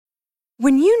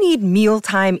When you need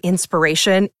mealtime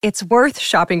inspiration, it's worth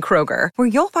shopping Kroger, where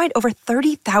you'll find over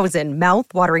 30,000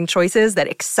 mouth-watering choices that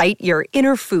excite your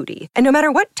inner foodie. And no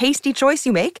matter what tasty choice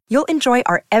you make, you'll enjoy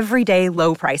our everyday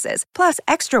low prices, plus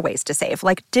extra ways to save,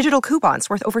 like digital coupons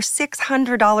worth over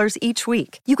 $600 each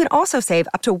week. You can also save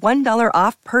up to $1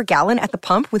 off per gallon at the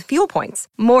pump with fuel points.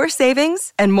 More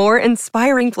savings and more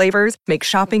inspiring flavors make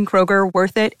shopping Kroger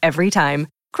worth it every time.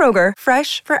 Kroger,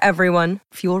 fresh for everyone.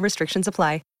 Fuel restrictions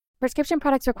apply. Prescription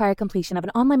products require completion of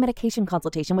an online medication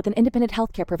consultation with an independent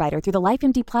healthcare provider through the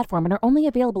LifeMD platform and are only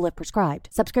available if prescribed.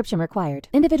 Subscription required.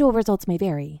 Individual results may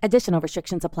vary. Additional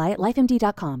restrictions apply at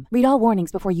lifemd.com. Read all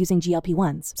warnings before using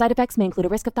GLP-1s. Side effects may include a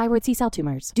risk of thyroid C-cell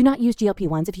tumors. Do not use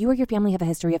GLP-1s if you or your family have a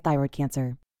history of thyroid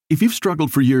cancer. If you've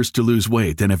struggled for years to lose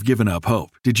weight and have given up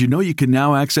hope, did you know you can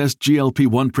now access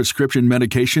GLP-1 prescription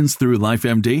medications through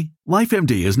LifeMD?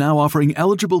 LifeMD is now offering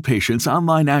eligible patients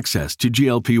online access to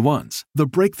GLP-1s, the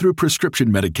breakthrough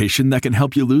prescription medication that can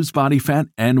help you lose body fat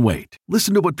and weight.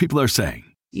 Listen to what people are saying.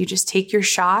 You just take your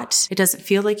shot. It doesn't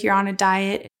feel like you're on a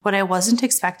diet. What I wasn't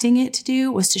expecting it to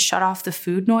do was to shut off the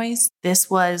food noise. This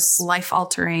was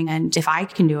life-altering, and if I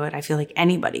can do it, I feel like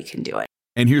anybody can do it.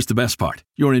 And here's the best part.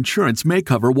 Your insurance may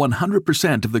cover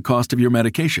 100% of the cost of your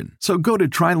medication. So go to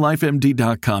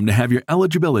TryLifeMD.com to have your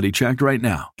eligibility checked right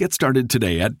now. Get started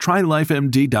today at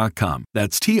TryLifeMD.com.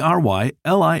 That's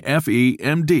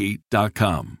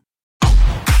TryLifeMD.com.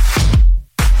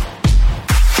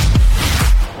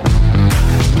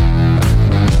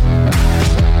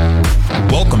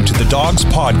 Welcome to the Dogs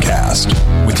Podcast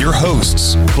with your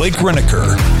hosts, Blake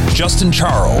Reneker, Justin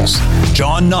Charles,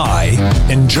 John Nye,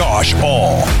 and Josh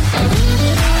All.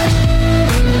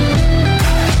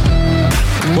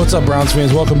 What's up, Browns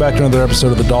fans? Welcome back to another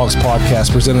episode of the Dogs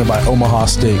Podcast presented by Omaha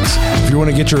Steaks. If you want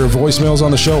to get your voicemails on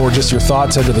the show or just your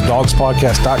thoughts, head to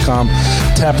thedogspodcast.com,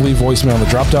 tap leave voicemail on the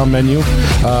drop-down menu.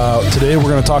 Today we're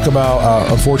going to talk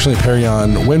about, unfortunately,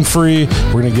 Perrion Winfrey.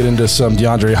 We're going to get into some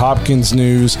DeAndre Hopkins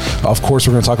news. Of course,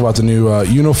 we're going to talk about the new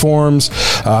uniforms.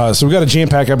 So we got a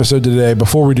jam-packed episode today.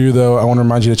 Before we do, though, I want to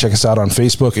remind you to check us out on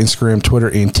Facebook, Instagram, Twitter,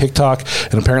 and TikTok.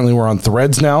 And apparently we're on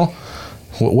Threads now.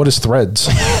 What is Threads?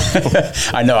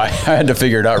 I know. I had to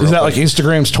figure it out. Is that like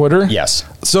Instagram's Twitter? Yes.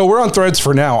 So we're on Threads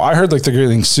for now. I heard like they're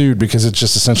getting sued because it's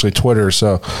just essentially Twitter.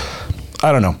 So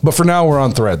I don't know. But for now, we're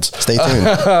on Threads. Stay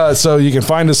tuned. So you can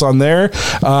find us on there.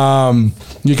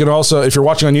 You can also, if you're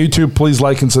watching on YouTube, please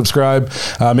like and subscribe.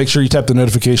 Make sure you tap the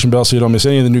notification bell so you don't miss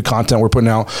any of the new content we're putting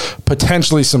out.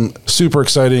 Potentially some super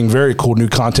exciting, very cool new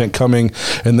content coming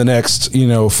in the next,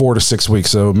 4 to 6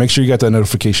 weeks. So make sure you got that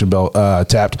notification bell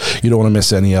tapped. You don't want to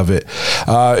miss any of it.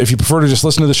 If you prefer to just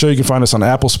listen to the show, you can find us on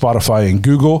Apple, Spotify, and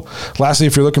Google. Lastly,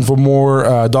 if you're looking for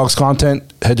more dogs content,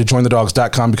 head to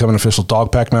jointhedogs.com, become an official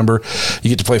Dog Pack member. You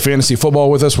get to play fantasy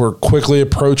football with us. We're quickly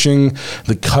approaching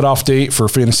the cutoff date for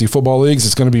fantasy football leagues.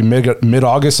 It's going to be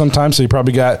mid-August sometime, so you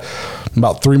probably got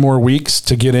about 3 more weeks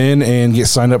to get in and get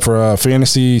signed up for a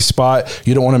fantasy spot.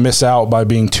 You don't want to miss out by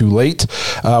being too late.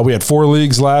 We had 4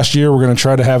 leagues last year. We're going to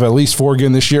try to have at least 4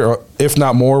 again this year, if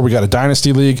not more. We got a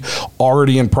Dynasty League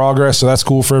already in progress, so that's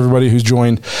cool for everybody who's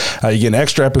joined. You get an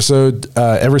extra episode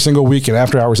every single week, an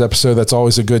after-hours episode. That's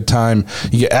always a good time.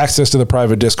 You get access to the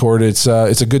private Discord. It's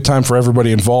a good time for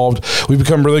everybody involved. We've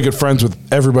become really good friends with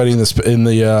everybody in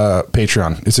the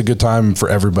Patreon. It's a good time for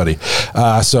everybody.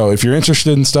 So if you're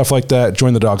interested in stuff like that,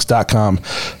 jointhedogs.com,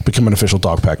 become an official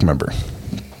Dog Pack member.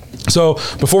 So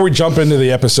before we jump into the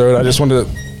episode, I just wanted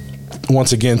to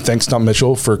once again thank Stump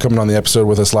Mitchell for coming on the episode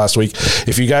with us last week.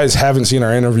 If you guys haven't seen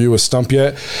our interview with Stump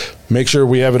yet, make sure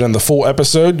we have it in the full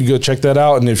episode. You go check that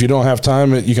out. And if you don't have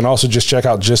time, you can also just check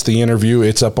out just the interview.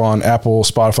 It's up on Apple,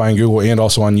 Spotify, and Google, and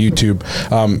also on YouTube.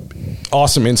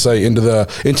 Awesome insight into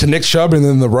Nick Chubb and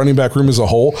then the running back room as a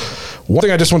whole. One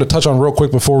thing I just want to touch on real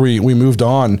quick before we moved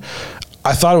on,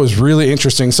 I thought it was really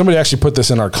interesting. Somebody actually put this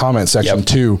in our comment section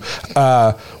too.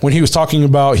 When he was talking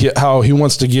about how he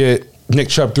wants to get Nick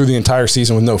Chubb through the entire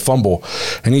season with no fumble.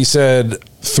 And he said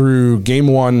through game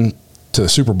 1 to the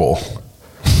Super Bowl.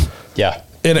 Yeah.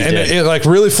 And it like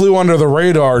really flew under the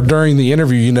radar during the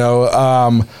interview,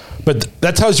 but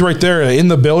that tells you right there in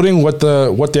the building what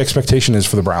the expectation is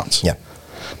for the Browns. Yeah.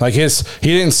 Like he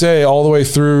didn't say all the way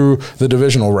through the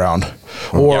divisional round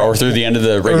or through the end of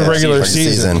the regular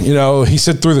season. He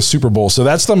said through the Super Bowl. So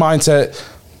that's the mindset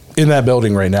in that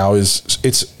building right now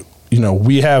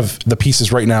we have the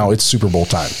pieces right now. It's Super Bowl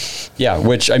time. Yeah,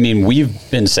 which, I mean,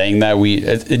 we've been saying that.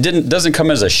 It doesn't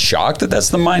come as a shock that that's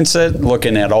the mindset,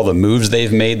 looking at all the moves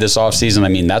they've made this offseason. I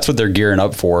mean, that's what they're gearing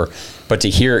up for. But to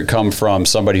hear it come from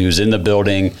somebody who's in the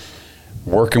building,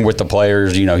 working with the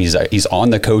players. You know, he's on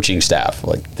the coaching staff.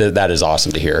 Like that is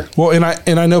awesome to hear. Well,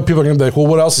 and I know people are going to be like, well,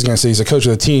 what else is he going to say? He's a coach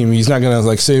of the team. He's not going to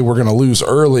like say we're going to lose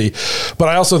early. But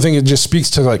I also think it just speaks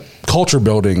to like culture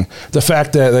building. The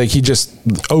fact that like he just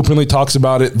openly talks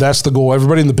about it. That's the goal.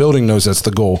 Everybody in the building knows that's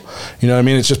the goal. You know what I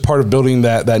mean? It's just part of building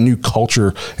that new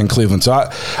culture in Cleveland. So I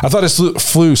thought it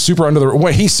flew super under the.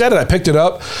 When he said it, I picked it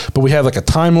up, but we had like a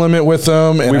time limit with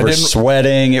him, and we were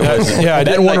sweating. It was I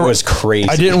didn't want to. It was crazy.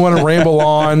 I didn't want to ramble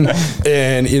on,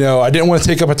 and you know, I didn't want to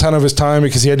take up a ton of his time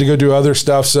because he had to go do other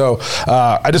stuff. So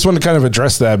I just wanted to kind of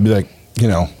address that, and be like, you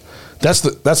know, that's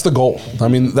the goal. I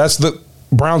mean, that's the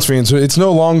Browns fans. It's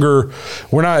no longer,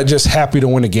 we're not just happy to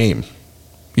win a game.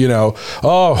 You know,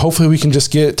 oh, hopefully we can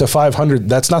just get to 500.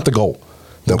 That's not the goal.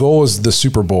 The goal is the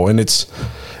Super Bowl, and it's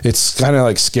kind of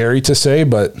like scary to say,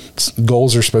 but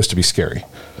goals are supposed to be scary.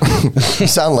 You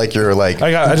sound like you're like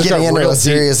I just getting into a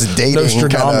serious dating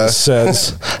kind of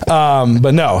says.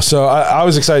 But no, so I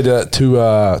was excited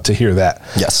to hear that.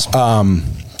 Yes.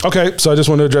 Okay, so I just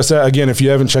wanted to address that. Again, if you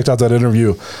haven't checked out that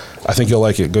interview, I think you'll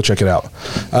like it. Go check it out.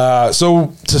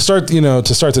 So to start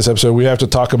this episode, we have to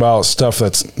talk about stuff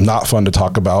that's not fun to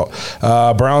talk about.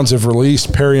 Browns have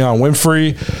released Perrion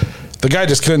Winfrey. The guy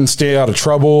just couldn't stay out of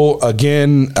trouble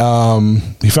again.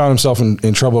 He found himself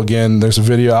in trouble again. There's a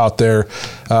video out there.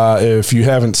 If you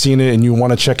haven't seen it and you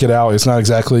want to check it out, it's not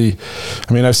exactly,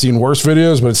 I mean, I've seen worse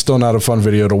videos, but it's still not a fun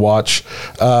video to watch.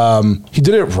 He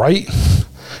did it right.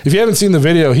 If you haven't seen the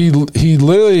video, he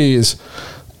literally is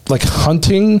like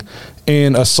hunting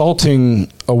and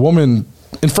assaulting a woman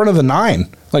in front of the 9,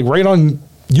 like right on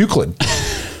Euclid.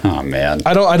 Oh man.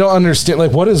 I don't understand.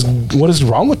 Like what is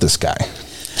wrong with this guy?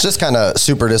 It's just kind of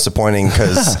super disappointing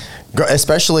because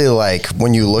especially like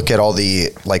when you look at all the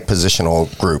like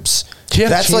positional groups.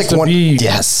 That's like one.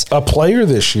 Yes, a player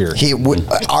this year.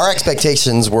 Our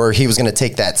expectations were he was going to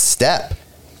take that step,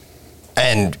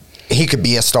 and he could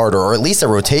be a starter or at least a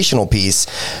rotational piece.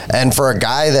 And for a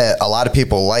guy that a lot of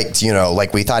people liked, you know,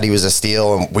 like we thought he was a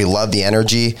steal and we loved the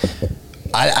energy.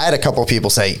 I had a couple of people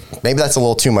say, maybe that's a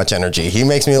little too much energy. He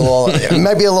makes me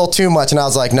maybe a little too much. And I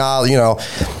was like, nah, you know.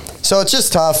 So it's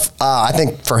just tough. I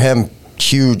think for him,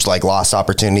 huge like lost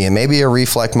opportunity and maybe a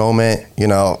reflect moment. You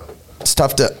know, it's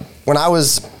tough to. When I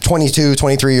was 22,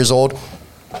 23 years old,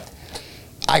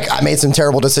 I made some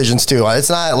terrible decisions too. It's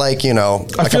not like, you know.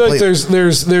 I feel like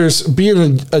there's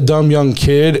being a dumb young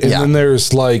kid, and then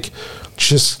there's like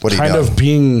just kind of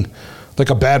being like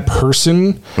a bad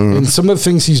person. And some of the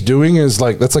things he's doing is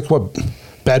like that's like what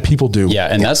bad people do. Yeah,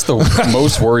 and that's the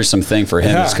most worrisome thing for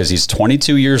him is because he's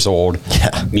 22 years old. Yeah.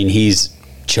 I mean, he's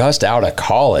just out of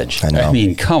college. I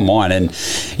mean, come on. And,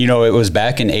 you know, it was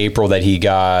back in April that he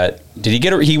got –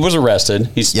 he was arrested.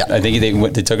 I think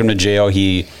they took him to jail.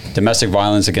 Domestic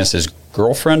violence against his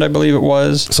girlfriend, I believe it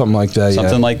was. Something like that,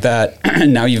 Something like that.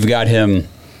 Now you've got him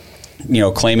 – you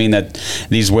know, claiming that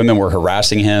these women were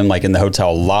harassing him, like in the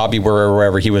hotel lobby,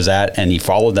 wherever he was at, and he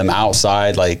followed them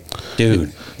outside. Like,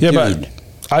 dude. Yeah, dude.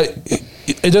 But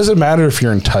it doesn't matter if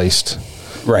you're enticed.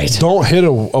 Right. Don't hit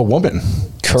a woman.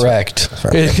 Correct.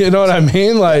 You know what I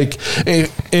mean? Like,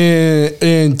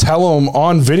 and tell them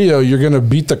on video you're going to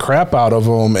beat the crap out of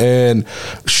them and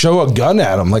show a gun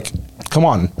at them. Like, come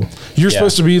on. You're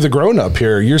supposed to be the grown-up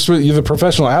here. You're the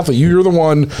professional athlete. You're the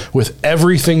one with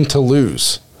everything to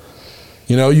lose.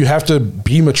 You know, you have to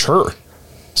be mature.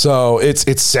 So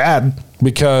it's sad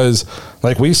because,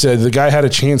 like we said, the guy had a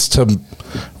chance to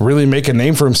really make a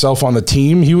name for himself on the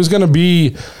team. He was going to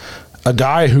be a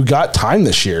guy who got time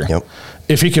this year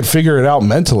if he could figure it out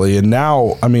mentally. And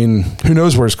now, I mean, who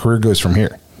knows where his career goes from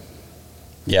here?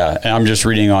 Yeah, and I'm just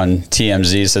reading on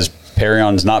TMZ. It says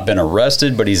Perrion's not been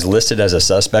arrested, but he's listed as a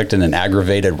suspect in an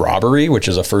aggravated robbery, which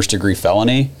is a first-degree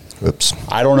felony. Oops.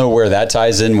 I don't know where that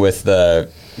ties in with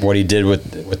what he did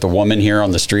with the woman here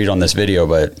on the street on this video,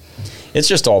 but it's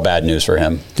just all bad news for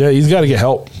him. Yeah, he's got to get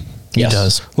help. He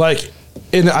does. Like,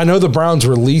 and I know the Browns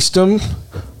released him,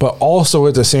 but also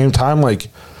at the same time, like,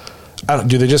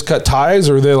 do they just cut ties,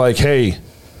 or are they like, hey,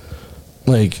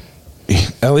 like,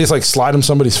 at least like slide him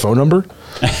somebody's phone number?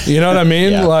 You know what I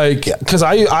mean? Like, because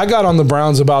I got on the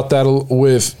Browns about that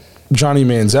with Johnny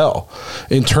Manziel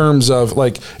in terms of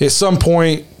like at some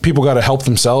point people got to help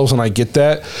themselves, and I get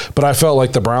that, but I felt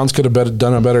like the Browns could have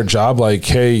done a better job. Like,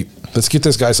 hey, let's get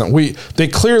this guy something. They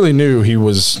clearly knew he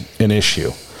was an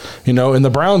issue, you know, and the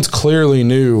Browns clearly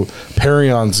knew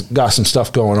Perrion's got some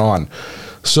stuff going on.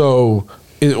 So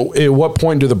at what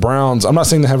point do the Browns, I'm not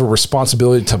saying they have a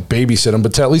responsibility to babysit him,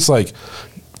 but to at least like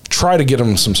try to get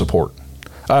him some support.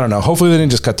 I don't know. Hopefully they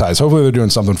didn't just cut ties. Hopefully they're doing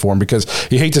something for him, because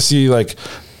you hate to see like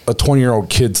a 20-year-old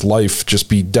kid's life just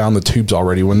be down the tubes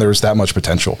already when there's that much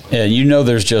potential. Yeah,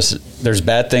 there's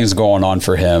bad things going on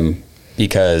for him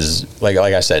because, like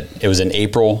I said, it was in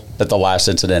April that the last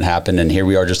incident happened, and here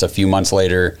we are just a few months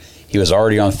later. He was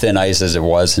already on thin ice as it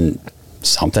was, and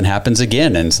something happens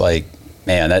again, and it's like,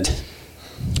 man, that...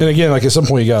 And again, like at some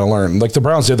point you got to learn. Like the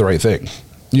Browns did the right thing.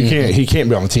 You can't. He can't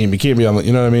be on the team. He can't be on the.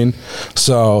 You know what I mean?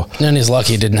 So. And he's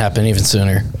lucky it didn't happen even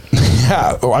sooner.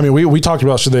 Yeah, I mean, we talked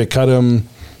about should they cut him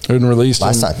and release him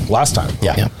last time.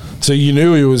 Yeah. So you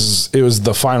knew it was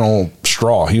the final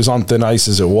straw. He was on thin ice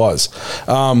as it was,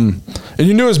 and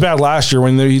you knew it was bad last year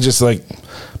when he just like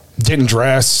didn't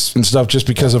dress and stuff just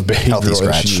because of behavioral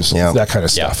issues, that kind of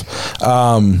stuff.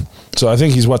 So I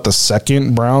think he's the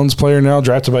second Browns player now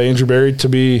drafted by Andrew Berry to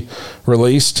be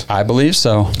released. I believe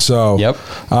so. So yep.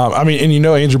 I mean, and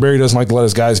Andrew Berry doesn't like to let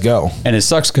his guys go, and it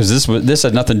sucks because this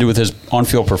had nothing to do with his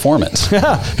on-field performance.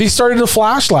 Yeah, he started to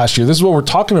flash last year. This is what we're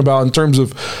talking about in terms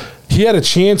of he had a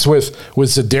chance with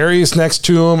Za'Darius next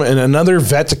to him and another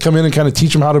vet to come in and kind of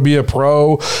teach him how to be a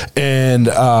pro. And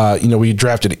we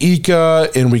drafted Ika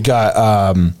and we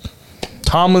got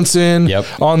Tomlinson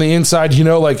on the inside.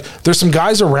 There's some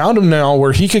guys around him now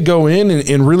where he could go in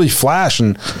and really flash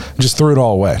and just threw it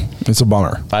all away. It's a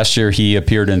bummer. Last year he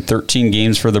appeared in 13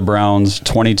 games for the Browns,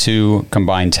 22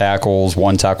 combined tackles,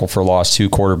 1 tackle for loss, 2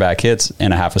 quarterback hits,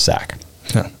 and a half a sack.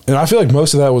 Yeah. And I feel like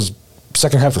most of that was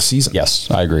second half of the season.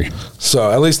 Yes, I agree.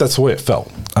 So at least that's the way it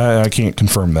felt. I can't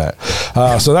confirm that.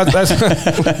 So that's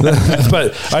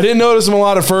but I didn't notice him a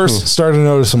lot at first. Started to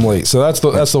notice him late. So that's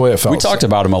the way it felt. We talked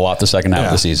about him a lot the second half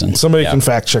of the season. Somebody can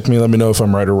fact check me. Let me know if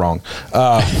I'm right or wrong.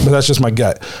 But that's just my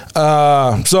gut.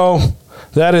 So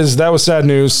that was sad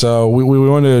news. So we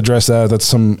wanted to address that. That's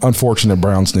some unfortunate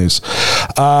Browns news.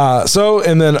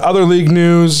 And then other league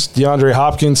news: DeAndre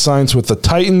Hopkins signs with the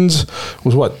Titans.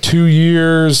 Was 2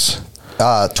 years?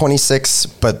 26,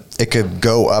 but it could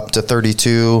go up to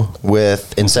 32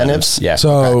 with incentives. Yeah.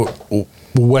 So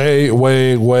way,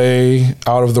 way, way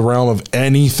out of the realm of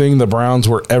anything the Browns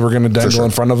were ever going to dangle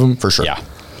in front of them. For sure. Yeah.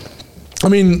 I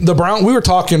mean, we were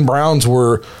talking Browns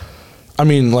were,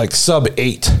 like sub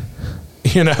 8,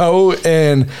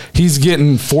 and he's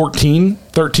getting 13,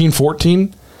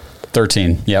 14.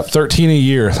 13. Yep. 13 a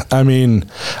year. I mean,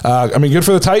 good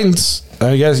for the Titans.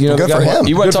 I guess good for him.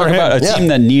 You want to talk about a team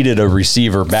that needed a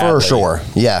receiver badly. For sure.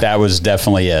 Yeah. That was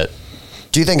definitely it.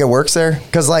 Do you think it works there?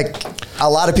 Because a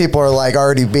lot of people are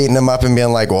already beating him up and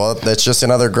being like, well, that's just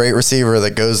another great receiver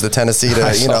that goes to Tennessee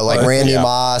to Randy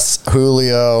Moss,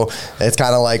 Julio. It's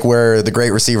kind of like where the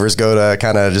great receivers go to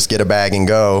kind of just get a bag and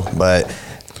go. But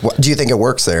do you think it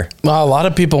works there? Well, a lot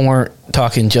of people weren't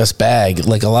talking just bag.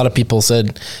 A lot of people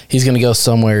said he's going to go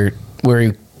somewhere where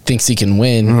he thinks he can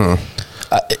win. Mm-hmm.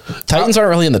 Titans aren't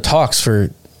really in the talks for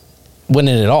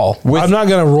winning it all. I'm not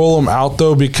going to roll them out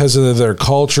though because of their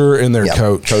culture and their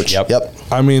coach. Yep.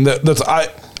 I mean,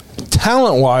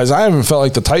 talent wise, I haven't felt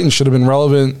like the Titans should have been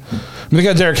relevant. They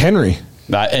got Derrick Henry.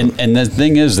 And the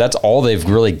thing is, that's all they've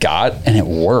really got, and it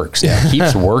works. Yeah. It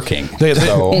keeps working. 2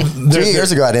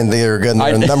 years ago, I didn't think they were good.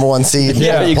 They're the number 1 seed in the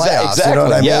playoffs. Exactly. You know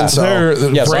what I mean? So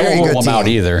very good team. Out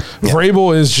either.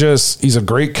 Vrabel is he's a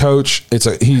great coach.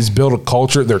 He's built a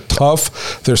culture. They're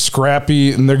tough. They're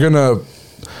scrappy, and they're gonna.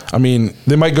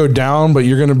 They might go down, but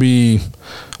you're gonna be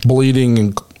bleeding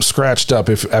and scratched up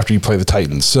after you play the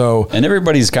Titans. So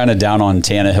everybody's kind of down on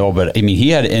Tannehill, but he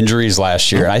had injuries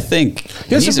last year. I think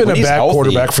he hasn't been a bad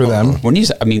quarterback for them. When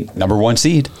he's number 1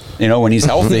 seed, when he's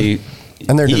healthy.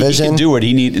 And their division, he can do what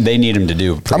they need him to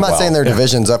do. I'm not saying their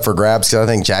division's up for grabs because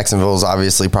I think Jacksonville is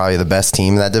obviously probably the best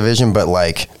team in that division, but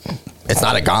it's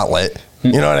not a gauntlet.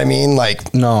 You know what I mean?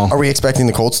 No. Are we expecting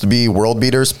the Colts to be world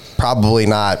beaters? Probably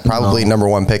not. Probably number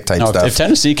 1 pick type stuff. If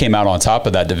Tennessee came out on top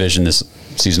of that division this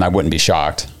season, I wouldn't be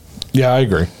shocked. Yeah, I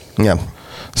agree. Yeah.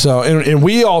 So, and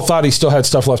we all thought he still had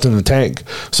stuff left in the tank.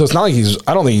 So it's not like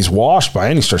I don't think he's washed by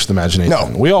any stretch of the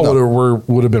imagination. No. We all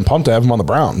would have been pumped to have him on the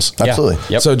Browns. Absolutely.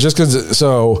 Yeah. Yep. So just because,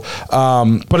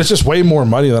 but it's just way more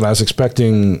money than I was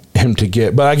expecting him to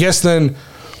get. But I guess then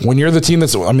when you're the team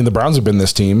the Browns have been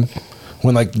this team.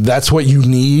 When that's what you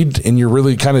need and you're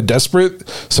really kind of desperate,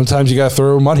 sometimes you got to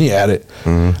throw money at it.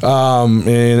 Mm-hmm.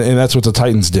 And that's what the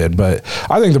Titans did. But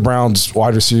I think the Browns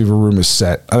wide receiver room is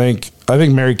set. I think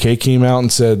Mary Kay came out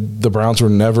and said the Browns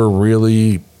were never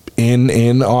really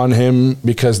in on him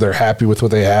because they're happy with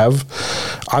what they have.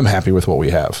 I'm happy with what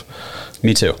we have.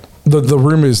 Me too. The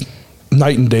room is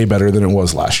night and day better than it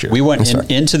was last year. We went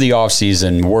into the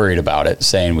offseason worried about it,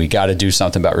 saying we got to do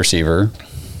something about receiver.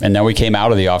 And now we came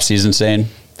out of the offseason saying,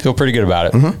 feel pretty good about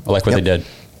it. Mm-hmm. I like what they did.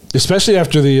 especially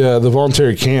after the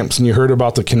voluntary camps, and you heard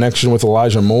about the connection with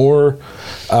Elijah Moore,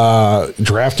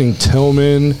 drafting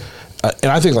Tillman.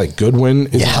 And I think like Goodwin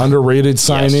is an underrated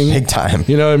signing. Yes, big time.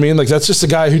 You know what I mean? Like that's just a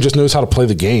guy who just knows how to play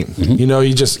the game. Mm-hmm. You know,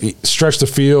 he stretched the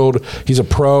field. He's a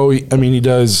pro. He's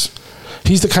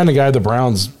the kind of guy the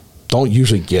Browns don't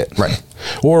usually get. Right.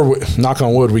 Or knock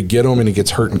on wood, we get him and he gets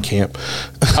hurt in camp.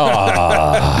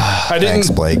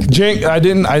 Thanks, Blake. I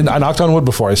knocked on wood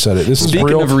before I said it. This is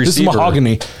real. This is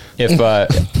mahogany. If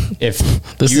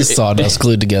this is sawdust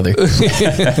glued together.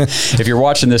 If you're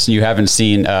watching this and you haven't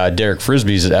seen Derek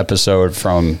Frisbee's episode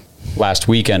from last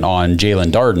weekend on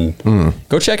Jalen Darden,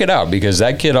 go check it out, because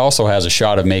that kid also has a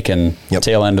shot of making the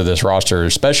tail end of this roster,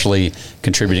 especially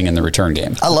contributing in the return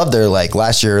game. I love their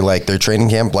last year, their training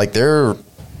camp. There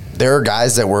are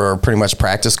guys that were pretty much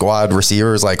practice squad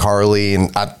receivers like Harley,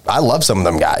 and I love some of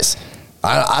them guys.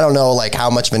 I don't know how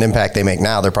much of an impact they make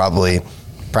now. They're probably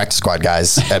practice squad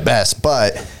guys at best,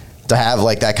 but to have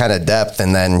that kind of depth,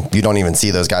 and then you don't even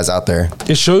see those guys out there.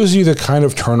 It shows you the kind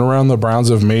of turnaround the Browns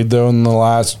have made though in the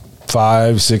last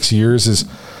 5-6 years. Is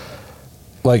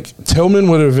Tillman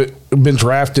would have been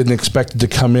drafted and expected to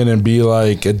come in and be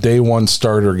a day one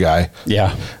starter guy.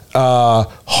 Yeah.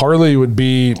 Harley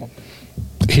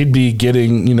he'd be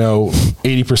getting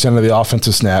 80% of the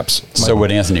offensive snaps. So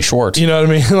would Anthony Schwartz. You know what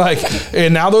I mean?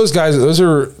 And now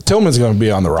Tillman's going to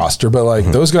be on the roster, but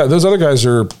those other guys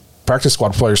are practice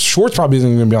squad players. Schwartz probably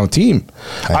isn't going to be on the team.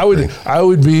 I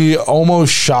would be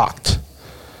almost shocked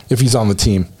if he's on the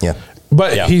team. Yeah.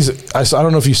 But I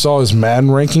don't know if you saw his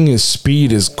Madden ranking. His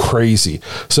speed is crazy.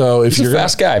 So if he's a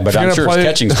fast guy, but I'm sure his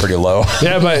catching's pretty low.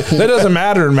 Yeah, but that doesn't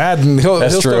matter in Madden. He'll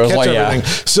still catch everything. Yeah.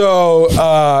 So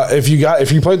if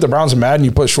you play the Browns in Madden,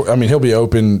 you put he'll be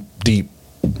open deep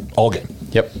all game.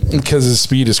 Yep. Because his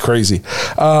speed is crazy.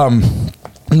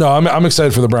 No, I'm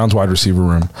excited for the Browns wide receiver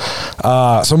room.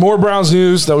 Some more Browns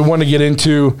news that we want to get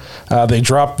into. They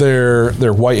dropped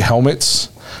their white helmets.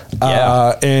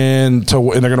 And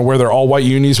they're going to wear their all white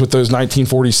unis with those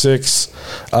 1946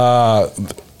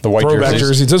 the white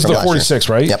jerseys. This is the 46,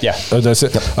 right? Yep. Yeah. Oh, that's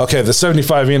it. Yep. Okay, the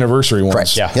 75 anniversary ones.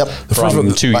 Right. Yeah. Yep. The first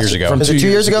one 2 years ago. Is it 2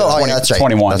 years ago? Oh, yeah, that's right.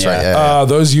 21. That's right. Yeah.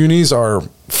 Those unis are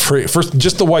free. First,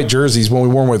 just the white jerseys when we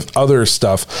wore them with other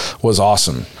stuff was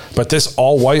awesome. But this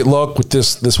all white look with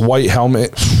this white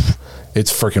helmet. It's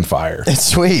freaking fire. It's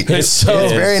sweet. It's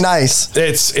very nice.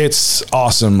 It's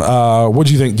awesome. What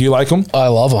do you think? Do you like them? I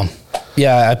love them.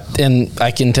 Yeah, and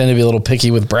I can tend to be a little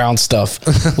picky with brown stuff,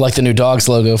 like the new Dogs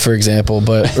logo, for example.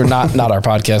 Or not our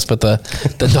podcast, but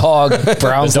the dog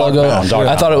Browns logo.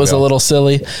 I thought it was a little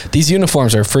silly. These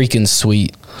uniforms are freaking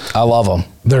sweet. I love them.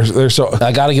 They're so.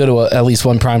 I got to go to at least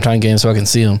one primetime game so I can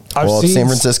see them. Well, it's San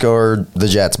Francisco or the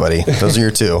Jets, buddy. Those are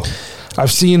your two.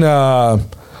 I've seen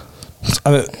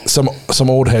some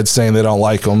old heads saying they don't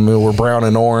like them. We're brown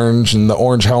and orange, and the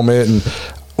orange helmet. And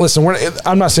listen,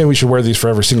 I'm not saying we should wear these for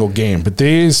every single game, but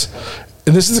this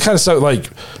is the kind of stuff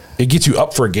it gets you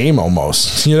up for a game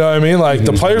almost. You know what I mean?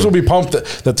 The players will be pumped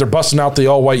that they're busting out the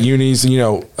all white unis. And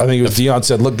I think it was Dion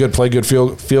said, "Look good, play good,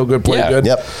 feel good, play good."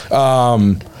 Yep.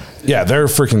 They're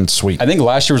freaking sweet. I think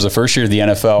last year was the first year the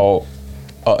NFL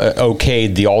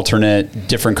okayed the alternate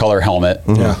different color helmet.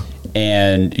 Mm-hmm. Yeah.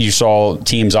 And you saw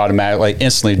teams automatically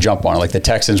instantly jump on it. The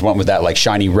Texans went with that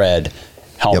shiny red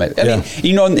helmet. Yep. I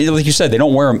mean, like you said, they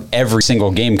don't wear them every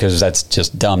single game because that's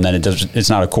just dumb. Then it's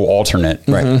not a cool alternate.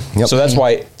 Right. Mm-hmm. Yep. So that's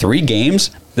why 3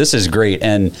 games, this is great.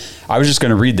 And I was just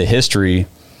going to read the history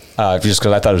just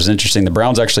because I thought it was interesting. The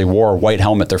Browns actually wore a white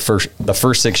helmet the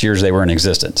first 6 years they were in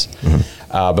existence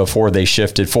before they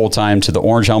shifted full-time to the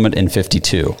orange helmet in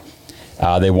 52.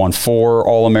 They won 4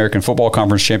 All-American Football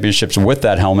Conference championships with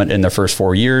that helmet in their first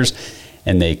 4 years,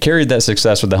 and they carried that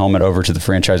success with the helmet over to the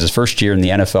franchise's first year in the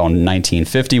NFL in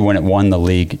 1950 when it won the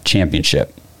league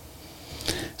championship.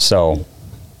 So,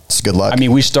 it's good luck. I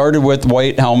mean, we started with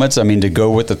white helmets. I mean, to go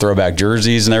with the throwback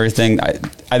jerseys and everything,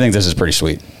 I think this is pretty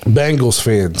sweet. Bengals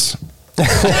fans.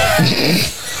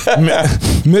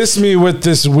 Miss me with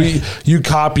this. You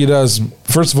copied us.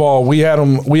 First of all, we had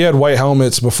white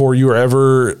helmets before you were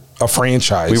ever a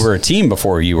franchise. We were a team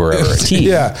before you were ever a team.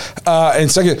 Yeah.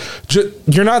 And second,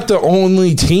 you're not the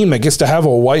only team that gets to have a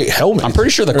white helmet. I'm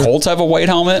pretty sure the Colts have a white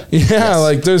helmet.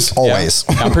 Yeah, yes. There's always.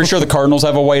 Yeah. I'm pretty sure the Cardinals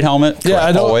have a white helmet. Yeah,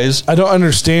 I don't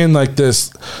understand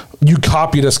this. You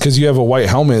copied us because you have a white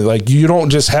helmet. You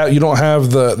don't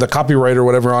have the copyright or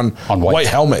whatever on white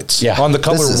helmets. Yeah. On the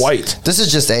color white. This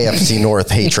is just AFC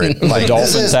North hatred. The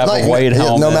Dolphins have a white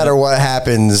helmet. No matter what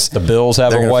happens, the Bills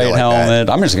have a white helmet.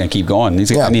 I'm just going to keep going.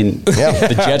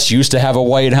 The Jets used to have a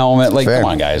white helmet. Come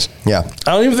on, guys. Yeah.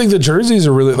 I don't even think the jerseys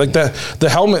are really the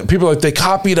helmet. People they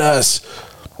copied us.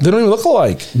 They don't even look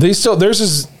alike. They still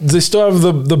have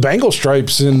the Bengal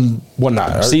stripes and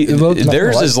whatnot. See,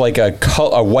 theirs is like a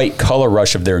white color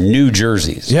rush of their new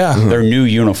jerseys. Yeah. Their new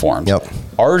uniforms. Yep.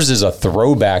 Ours is a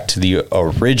throwback to the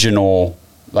original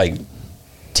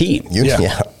team.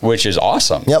 Yeah. Which is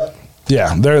awesome. Yep.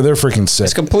 Yeah, they're freaking sick.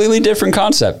 It's a completely different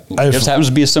concept. It just happens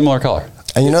to be a similar color.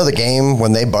 And the game,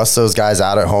 when they bust those guys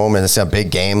out at home and it's a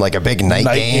big game, like a big night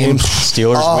game.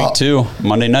 Steelers week 2,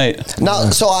 Monday night. No,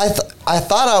 so I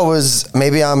thought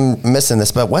maybe I'm missing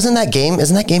this, but isn't that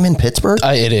game in Pittsburgh?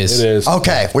 It is. It is.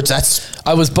 Okay,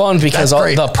 I was bummed because all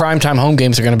the primetime home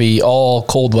games are going to be all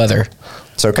cold weather.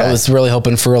 It's okay. I was really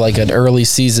hoping for like an early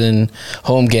season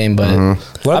home game, but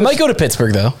I might go to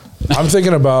Pittsburgh though. I'm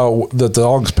thinking about the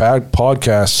Dogs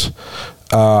podcast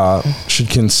should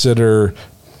consider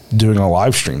doing a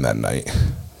live stream that night.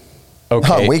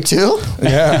 Okay. Week 2?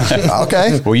 Yeah.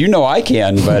 Okay. Well, I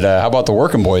can, but how about the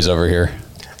working boys over here?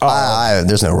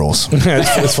 There's no rules.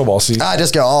 It's football season. I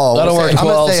just go, I don't work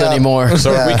 12s anymore.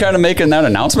 So are we kind of making that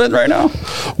announcement right now?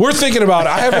 We're thinking about it.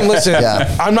 I haven't listened.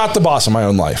 I'm not the boss of my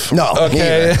own life. No.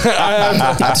 Okay.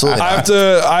 Absolutely.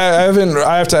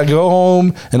 I have to go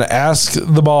home and ask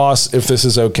the boss if this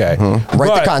is okay.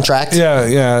 Write the contract.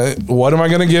 Yeah. What am I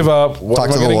going to give up? What Talk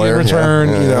am I to the going to lawyer.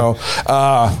 return?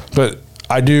 But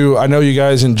I know you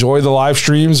guys enjoy the live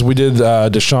streams. We did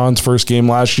Deshaun's first game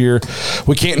last year.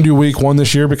 We can't do week 1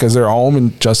 this year because they're home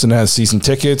and Justin has season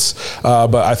tickets.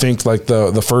 But I think like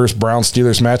the first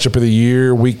Browns-Steelers matchup of the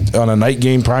year, on a night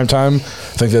game primetime,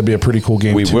 I think that'd be a pretty cool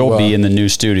game. We will be in the new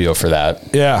studio for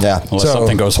that. Yeah. Unless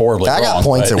something goes horribly wrong. I got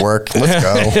points at work. Let's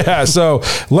go. Yeah, so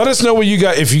let us know what you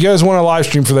got. If you guys want a live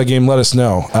stream for that game, let us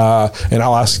know. And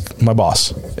I'll ask my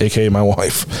boss, a.k.a. my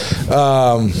wife.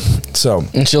 And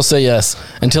she'll say yes.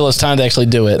 Until it's time to actually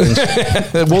do it.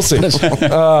 We'll see.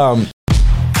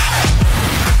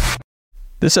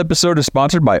 This episode is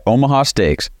sponsored by Omaha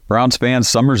Steaks. Browns fans,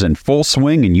 summer's in full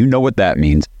swing, and you know what that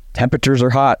means. Temperatures are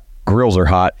hot, grills are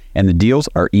hot, and the deals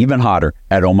are even hotter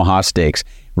at Omaha Steaks.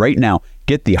 Right now,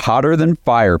 get the Hotter Than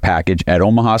Fire package at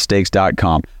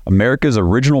omahasteaks.com. America's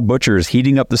original butcher is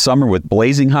heating up the summer with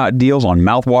blazing hot deals on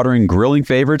mouthwatering grilling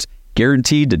favorites,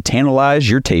 guaranteed to tantalize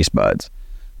your taste buds.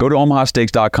 Go to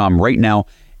omahasteaks.com right now,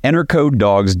 enter code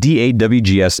DAWGS,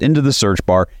 DAWGS, into the search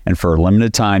bar, and for a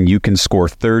limited time, you can score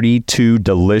 32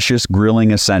 delicious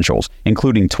grilling essentials,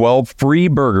 including 12 free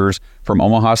burgers from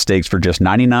Omaha Steaks for just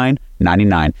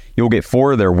 $99.99. You'll get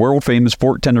 4 of their world-famous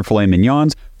fork tender filet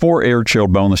mignons, 4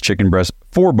 air-chilled boneless chicken breasts,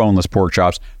 4 boneless pork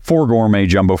chops, 4 gourmet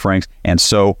jumbo franks, and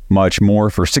so much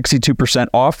more for 62%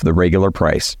 off the regular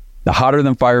price. The Hotter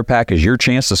Than Fire pack is your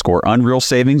chance to score unreal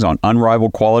savings on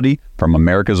unrivaled quality from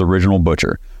America's original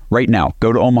butcher. Right now,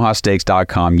 go to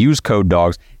omahasteaks.com, use code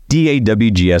DAWGS,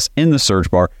 DAWGS, in the search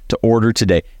bar to order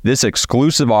today. This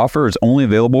exclusive offer is only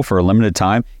available for a limited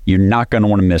time. You're not going to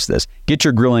want to miss this. Get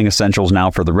your grilling essentials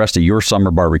now for the rest of your summer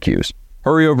barbecues.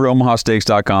 Hurry over to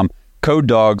omahasteaks.com, code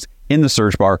DAWGS, in the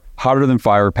search bar, Hotter Than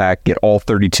Fire pack. Get all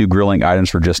 32 grilling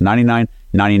items for just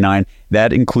 $99.99.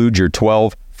 That includes your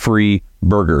 12 free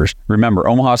burgers. Remember,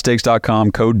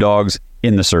 omahasteaks.com, code DAWGS,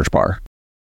 in the search bar.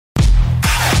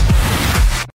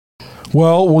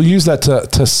 Well, we'll use that to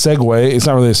segue. It's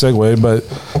not really a segue, but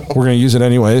we're going to use it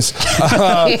anyways.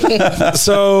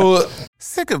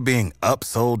 Sick of being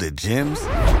upsold at gyms?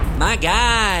 My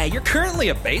guy, you're currently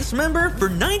a base member. For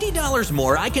 $90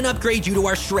 more, I can upgrade you to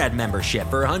our Shred membership.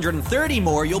 For $130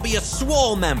 more, you'll be a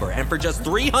Swole member. And for just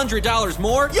 $300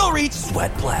 more, you'll reach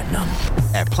Sweat Platinum.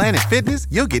 At Planet Fitness,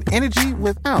 you'll get energy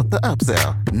without the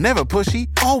upsell. Never pushy,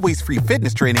 always free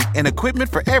fitness training and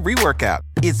equipment for every workout.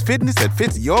 It's fitness that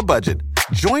fits your budget.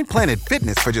 Join Planet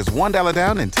Fitness for just $1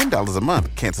 down and $10 a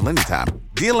month. Cancel anytime.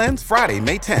 Deal ends Friday,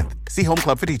 May 10th. See Home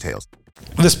Club for details.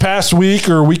 This past week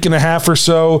or week and a half or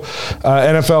so,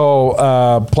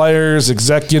 NFL players,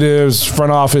 executives,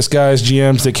 front office guys,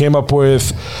 GMs, they came up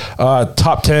with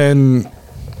top 10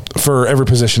 for every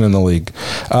position in the league.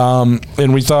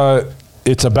 And we thought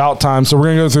it's about time. So we're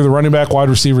going to go through the running back, wide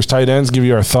receivers, tight ends, give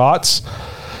you our thoughts.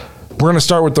 We're going to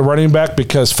start with the running back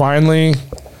because finally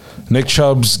Nick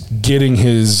Chubb's getting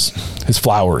his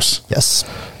flowers. Yes.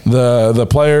 The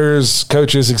players,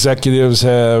 coaches, executives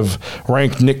have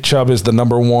ranked Nick Chubb as the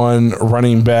number 1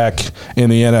 running back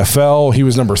in the NFL. He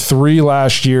was number 3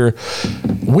 last year.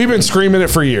 We've been screaming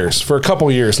it for years, for a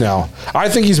couple years now. I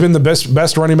think he's been the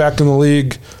best running back in the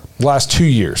league the last 2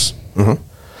 years. Mm-hmm.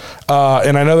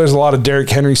 And I know there's a lot of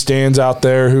Derrick Henry stands out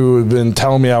there who have been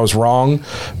telling me I was wrong,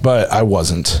 but I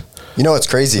wasn't. You know what's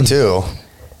crazy, too,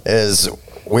 is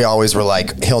we always were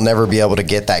like, he'll never be able to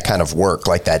get that kind of work,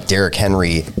 like that Derrick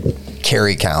Henry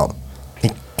carry count. He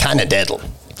kind of did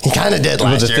He kind of did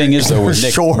last year. The thing is, though, with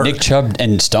sure. Nick Chubb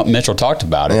and Stump Mitchell talked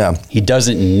about it. Yeah. He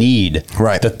doesn't need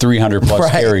the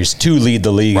 300-plus carries to lead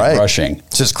the league in rushing.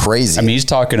 It's just crazy. I mean, he's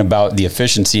talking about the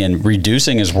efficiency and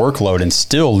reducing his workload and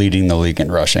still leading the league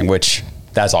in rushing, which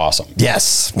that's awesome.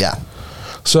 Yes. Yeah.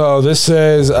 So this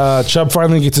says Chubb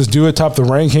finally gets his due atop the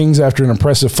rankings after an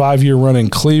impressive 5-year run in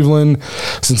Cleveland.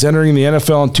 Since entering the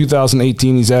NFL in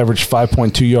 2018, he's averaged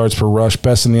 5.2 yards per rush,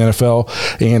 best in the NFL,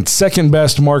 and second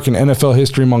best mark in NFL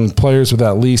history among players with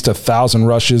at least 1,000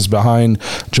 rushes behind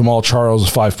Jamal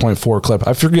Charles' 5.4 clip.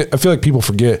 I feel like people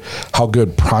forget how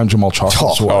good prime Jamal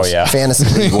Charles was. Oh, yeah. Fantasy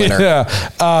league winner.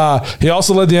 Yeah. He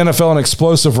also led the NFL in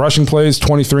explosive rushing plays,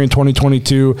 23 in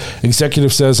 2022. An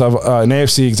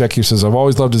AFC executive says, I've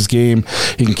always loved his game.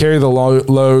 He can carry the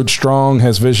load, strong,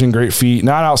 has vision, great feet.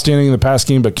 Not outstanding in the pass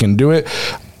game, but can do it.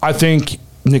 I think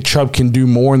Nick Chubb can do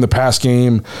more in the pass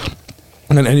game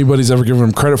than anybody's ever given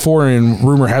him credit for, and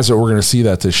rumor has it we're going to see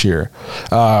that this year.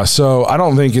 So I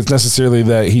don't think it's necessarily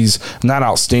that he's not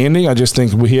outstanding. I just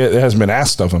think it hasn't been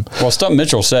asked of him. Well, Stump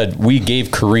Mitchell said we gave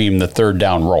Kareem the third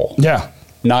down role. Yeah.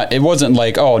 It wasn't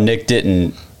like, oh, Nick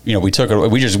didn't. We took it.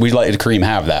 We let Kareem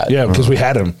have that. Yeah, because we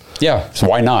had him. Yeah, so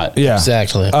why not? Yeah,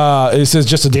 exactly. It says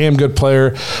just a damn good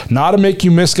player, not a make you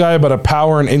miss guy, but a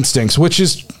power and instincts. Which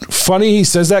is funny he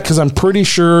says that because I'm pretty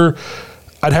sure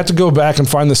I'd have to go back and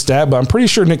find the stat, but I'm pretty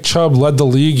sure Nick Chubb led the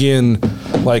league in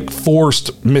like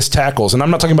forced missed tackles, and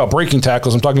I'm not talking about breaking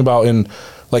tackles. I'm talking about in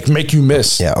like make you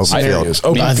miss scenarios.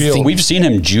 Open field. We've seen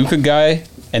him juke a guy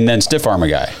and then stiff arm a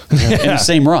guy in the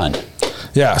same run.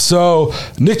 Yeah, so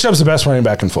Nick Chubb's the best running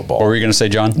back in football. What were you going to say,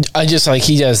 John? I just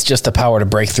he has just the power to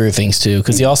break through things too,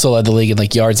 because he also led the league in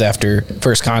like yards after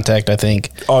first contact, I think.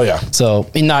 Oh yeah.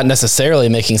 So not necessarily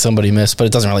making somebody miss, but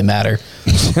it doesn't really matter.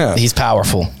 Yeah. He's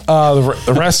powerful.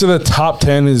 The rest of the top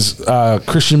 10 is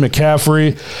Christian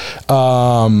McCaffrey,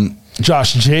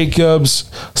 Josh Jacobs,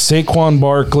 Saquon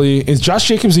Barkley. Is Josh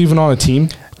Jacobs even on a team?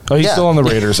 Oh, he's still on the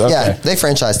Raiders. Okay. Yeah, they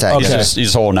franchise tag him.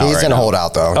 He's holding out. He's going to hold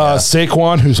out, though.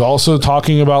 Saquon, who's also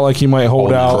talking about like he might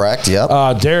hold out. Correct,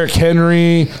 yep. Derrick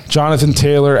Henry, Jonathan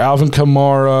Taylor, Alvin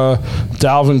Kamara,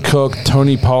 Dalvin Cook,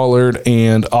 Tony Pollard,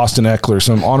 and Austin Eckler.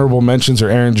 Some honorable mentions are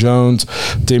Aaron Jones,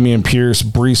 Damian Pierce,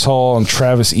 Breece Hall, and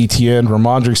Travis Etienne,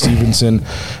 Ramondre Stevenson,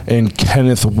 and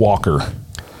Kenneth Walker.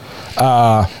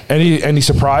 Any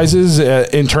surprises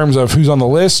in terms of who's on the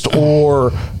list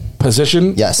or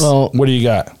position? Yes. Well, what do you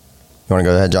got? You want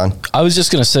to go ahead, John? I was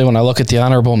just going to say, when I look at the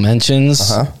honorable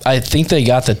mentions, I think they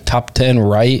got the top 10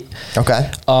 right. Okay.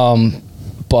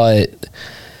 But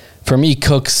for me,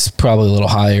 Cook's probably a little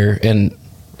higher, and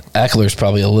Eckler's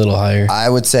probably a little higher. I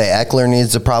would say Eckler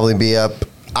needs to probably be up.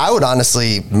 I would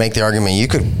honestly make the argument you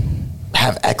could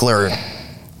have Eckler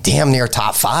damn near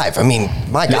top 5. I mean,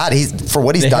 my God, he's for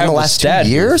what he's done the last 2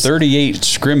 years. 38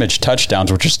 scrimmage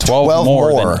touchdowns, which is 12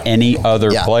 more than any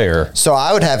other player. So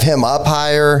I would have him up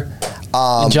higher.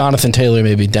 And Jonathan Taylor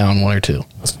maybe down 1 or 2.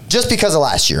 Just because of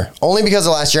last year. Only because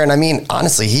of last year. And I mean,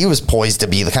 honestly, he was poised to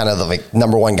be the kind of the like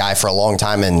number 1 guy for a long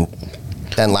time. And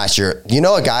then last year,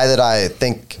 a guy that I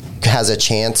think has a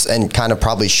chance and kind of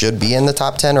probably should be in the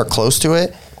top 10 or close to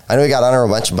it. I know he got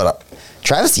honorable mention, but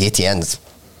Travis Etienne's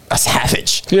a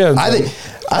savage. Yeah, I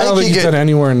don't think he's done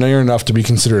anywhere near enough to be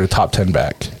considered a top 10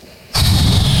 back.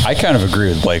 I kind of agree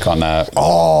with Blake on that.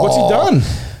 Oh, what's he done?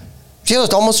 He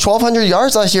was almost 1,200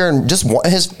 yards last year, and just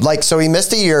so he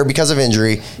missed a year because of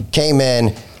injury. Came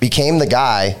in, became the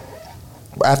guy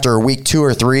after week 2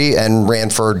 or 3, and ran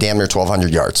for damn near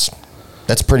 1,200 yards.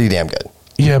 That's pretty damn good.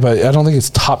 Yeah, but I don't think it's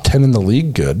top 10 in the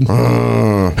league good.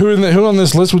 Who on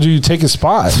this list would you take his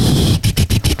spot?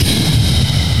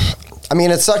 I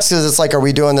mean, it sucks because it's like, are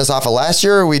we doing this off of last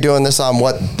year, or are we doing this on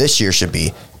what this year should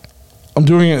be? I'm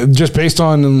doing it just based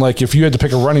on, like, if you had to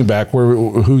pick a running back,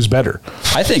 who's better?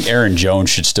 I think Aaron Jones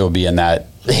should still be in that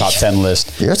top 10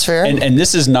 list. Yeah, that's fair. And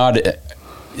this is not...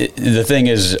 The thing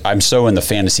is, I'm so in the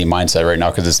fantasy mindset right now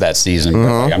because it's that season.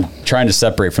 Like, I'm trying to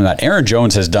separate from that. Aaron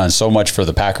Jones has done so much for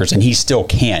the Packers, and he still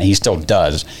can. He still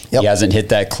does. Yep. He hasn't hit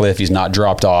that cliff. He's not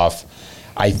dropped off.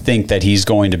 I think that he's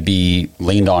going to be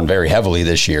leaned on very heavily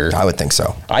this year. I would think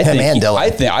so. I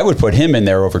think I would put him in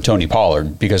there over Tony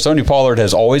Pollard because Tony Pollard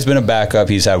has always been a backup.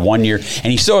 He's had 1 year,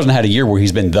 and he still hasn't had a year where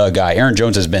he's been the guy. Aaron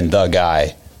Jones has been the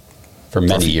guy for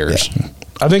many years. Yeah.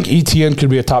 I think ETN could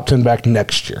be a top 10 back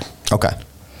next year. Okay.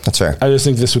 That's fair. I just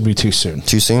think this would be too soon.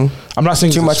 Too soon? I'm not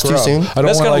saying too much too soon. I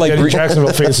don't want like any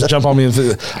Jacksonville fans to jump on me. What's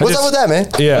up with that, man?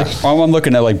 Yeah. I'm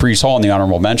looking at like Breece Hall in the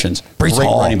honorable mentions. Breece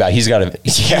Hall. Running back. He's got a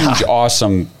huge,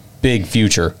 awesome, big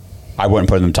future. I wouldn't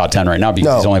put him in the top 10 right now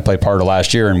because he's only played part of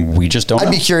last year, and we just don't know.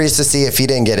 I'd be curious to see if he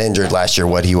didn't get injured last year,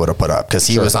 what he would have put up, because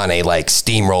he was on a like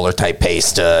steamroller type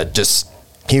pace to just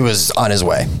He was on his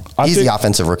way. He's the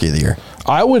offensive rookie of the year.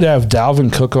 I would have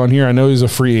Dalvin Cook on here. I know he's a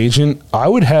free agent. I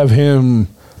would have him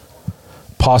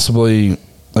possibly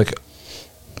like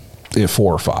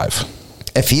 4 or 5.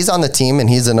 If he's on the team and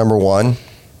he's the number 1,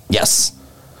 yes.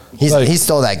 He's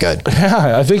still that good.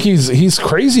 Yeah, I think he's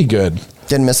crazy good.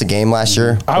 Didn't miss a game last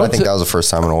year. I think that was the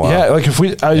first time in a while. Yeah, like if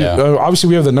obviously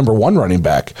we have the number 1 running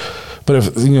back, but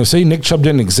if say Nick Chubb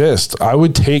didn't exist, I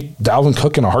would take Dalvin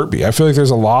Cook in a heartbeat. I feel like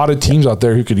there's a lot of teams out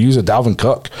there who could use a Dalvin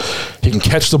Cook. He can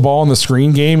catch the ball in the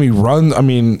screen game. He runs. I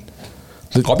mean,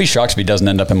 I'll be shocked if he doesn't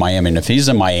end up in Miami. And if he's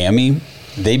in Miami,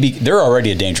 they're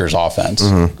already a dangerous offense.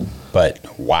 Mm-hmm.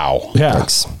 But wow, yeah.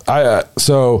 Thanks.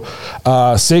 So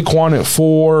Saquon at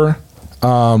 4.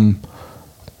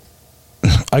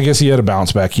 I guess he had a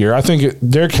bounce back year. I think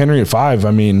Derrick Henry at 5.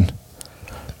 I mean,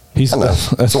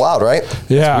 that's wild, right?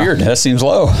 Yeah, it's weird. That seems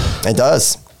low. It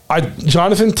does.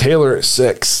 Jonathan Taylor at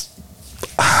 6.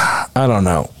 I don't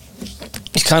know.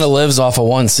 He kind of lives off of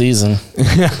one season.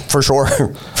 Yeah, for sure.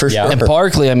 For sure. And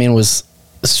Barkley, I mean, was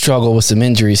a struggle with some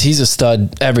injuries. He's a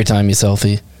stud every time he's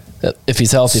healthy. If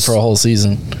he's healthy for a whole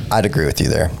season. I'd agree with you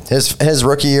there. His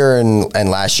rookie year and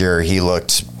last year, he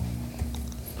looked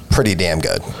pretty damn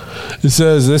good. It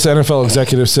says this NFL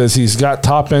executive says he's got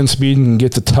top end speed and can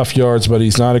get the tough yards, but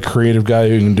he's not a creative guy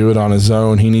who can do it on his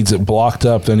own. He needs it blocked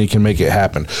up, then he can make it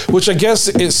happen. Which I guess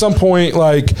at some point,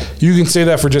 like, you can say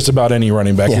that for just about any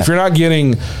running back. Yeah. If you're not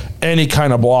getting any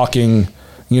kind of blocking,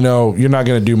 you're not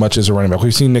going to do much as a running back.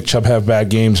 We've seen Nick Chubb have bad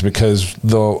games because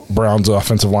the Browns'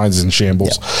 offensive line is in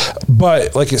shambles. Yeah.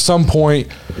 But like at some point,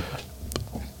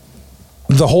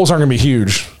 the holes aren't going to be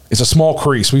huge. It's a small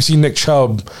crease. We've seen Nick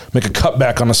Chubb make a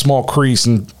cutback on a small crease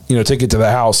and take it to the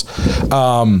house.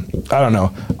 I don't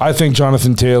know. I think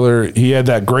Jonathan Taylor, he had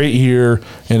that great year,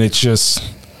 and it's just,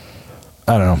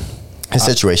 I don't know. His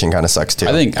situation kind of sucks too.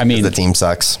 I mean, the team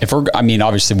sucks.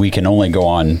 Obviously we can only go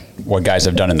on what guys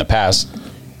have done in the past.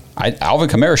 Alvin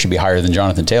Kamara should be higher than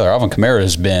Jonathan Taylor. Alvin Kamara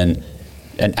has been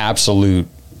an absolute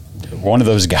one of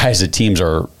those guys that teams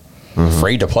are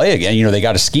afraid to play again. They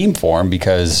got a scheme for him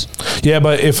because. Yeah,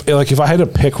 but if I had to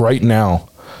pick right now,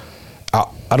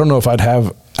 I don't know if I'd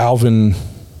have Alvin.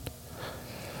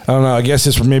 I don't know. I guess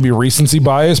it's maybe recency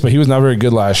bias, but he was not very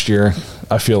good last year.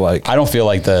 I feel like. I don't feel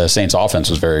like the Saints offense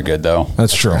was very good though.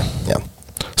 That's true. Yeah.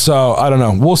 So I don't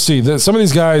know. We'll see. Some of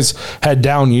these guys had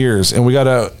down years, and we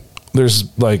got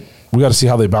to see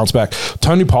how they bounce back.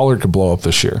 Tony Pollard could blow up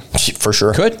this year. For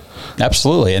sure. Could.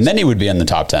 Absolutely. And then he would be in the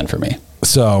top 10 for me.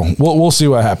 So we'll see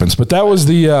what happens. But that was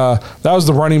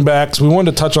the running backs. We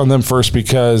wanted to touch on them first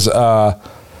because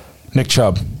Nick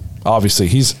Chubb, obviously,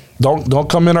 don't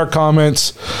come in our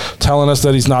comments telling us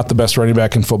that he's not the best running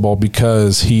back in football,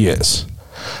 because he is.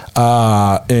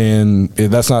 And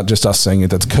that's not just us saying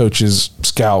it. That's coaches,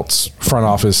 scouts, front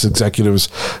office, executives,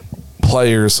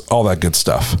 players, all that good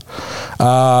stuff.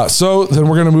 So then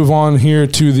we're going to move on here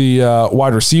to the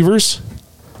wide receivers.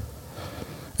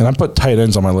 And I put tight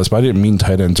ends on my list, but I didn't mean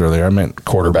tight ends earlier. I meant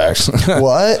quarterbacks.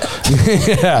 What?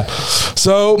 Yeah.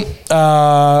 So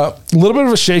a little bit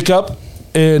of a shakeup.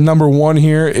 Number 1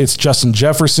 here, it's Justin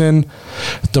Jefferson,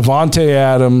 Devontae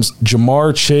Adams,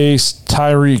 Jamar Chase,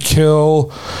 Tyreek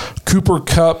Hill, Cooper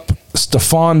Kupp,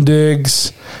 Stephon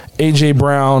Diggs, A.J.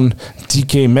 Brown,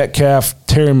 DK Metcalf,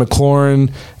 Terry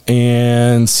McLaurin,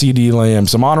 and C.D. Lamb.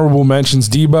 Some honorable mentions: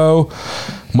 Debo,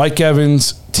 Mike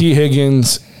Evans, T.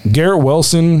 Higgins, Garrett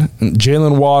Wilson,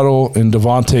 Jalen Waddle, and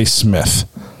Devontae Smith.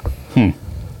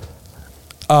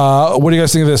 What do you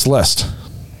guys think of this list?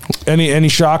 Any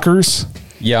shockers?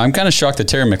 Yeah, I'm kind of shocked that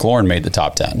Terry McLaurin made the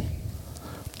top 10.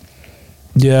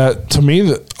 Yeah, to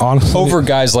me, honestly, over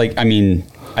guys like, I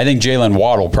think Jalen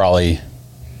Waddle probably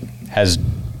has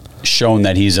shown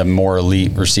that he's a more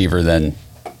elite receiver than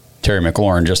Terry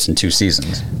McLaurin just in 2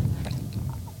 seasons.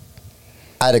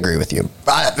 I'd agree with you.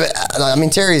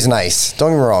 Terry's nice.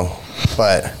 Don't get me wrong,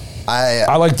 but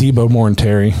I like Debo more than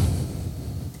Terry.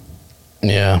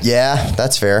 Yeah. Yeah,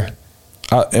 that's fair.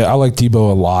 I like Debo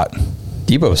a lot.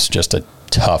 Debo's just a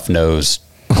tough nose.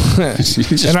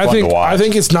 And I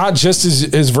think it's not just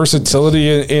his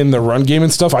versatility in the run game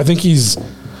and stuff. I think he's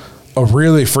a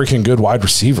really freaking good wide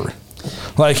receiver.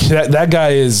 Like that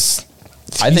guy is.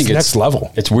 I think it's next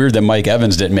level. It's weird that Mike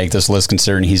Evans didn't make this list,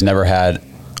 considering he's never had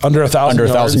under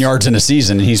 1,000 yards in a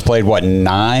season. He's played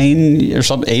 9 or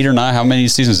something, 8 or 9. How many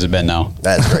seasons has it been now?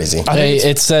 That's crazy.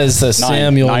 It says that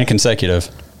nine consecutive.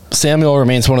 Samuel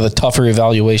remains one of the tougher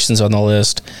evaluations on the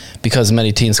list because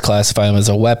many teams classify him as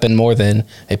a weapon more than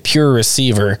a pure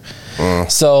receiver.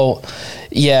 So,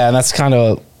 yeah, that's kind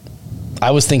of.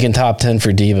 I was thinking top 10 for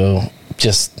Debo.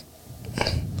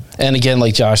 And again,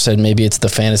 like Josh said, maybe it's the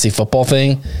fantasy football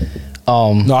thing.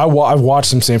 No, I've watched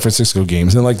some San Francisco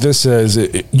games, and like this says,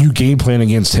 you game plan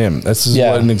against him. That's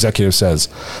what an executive says.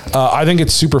 I think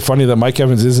it's super funny that Mike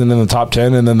Evans isn't in the top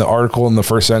 10, and then the article in the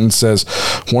first sentence says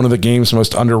one of the game's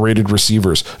most underrated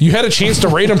receivers. You had a chance to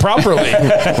rate him properly.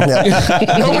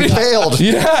 Nobody failed.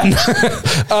 Yeah,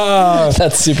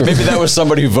 that's super. Maybe that was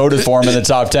somebody who voted for him in the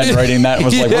top 10, writing that and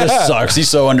was like, "Well, this sucks. He's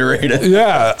so underrated."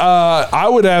 Yeah, I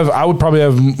would probably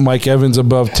have Mike Evans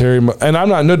above Terry, and I'm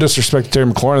not no disrespect to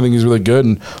Terry McLaurin. I think he's really good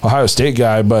and Ohio State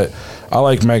guy, but I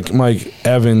like Mike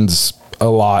Evans a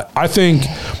lot. I think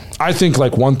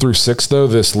like 1 through 6 though,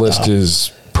 this list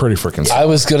is pretty freaking solid. I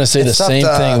was gonna say the same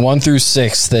thing. 1 through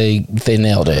 6, they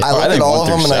nailed it. I look at all of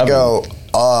them and I go,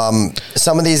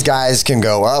 some of these guys can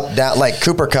go up, down, like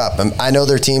Cooper Kupp. I know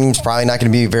their team's probably not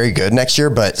going to be very good next year,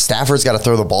 but Stafford's got to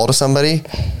throw the ball to somebody.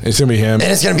 It's going to be him.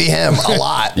 And it's going to be him a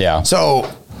lot. Yeah. So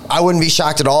I wouldn't be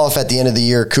shocked at all if at the end of the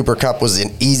year Cooper Kupp was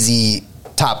an easy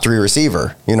top 3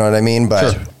 receiver. You know what I mean?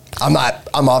 But sure. I'm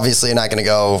obviously not going to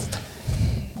go.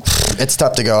 It's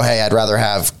tough to go, hey, I'd rather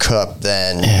have Kupp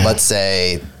than, let's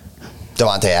say,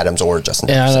 Devontae Adams or Justin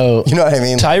Jefferson. I know. You know what I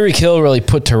mean? Tyreek Hill really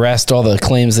put to rest all the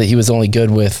claims that he was only good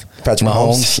with Patrick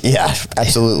Mahomes. Yeah,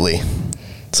 absolutely.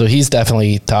 So he's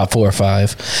definitely top 4 or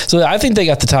 5. So I think they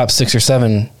got the top 6 or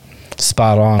 7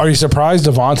 spot on. Are you surprised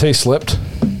Devontae slipped?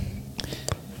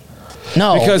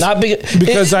 No, not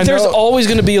because I know there's always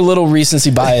going to be a little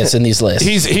recency bias in these lists.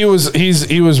 He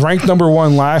was ranked number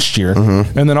 1 last year,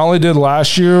 and then all he did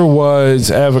last year was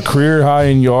have a career high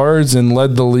in yards and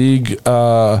led the league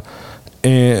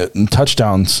in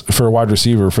touchdowns for a wide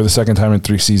receiver for the second time in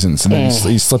 3 seasons, and then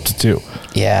he slipped to 2.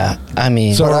 Yeah, I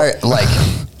mean, so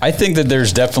I think that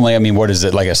there's definitely, I mean, what is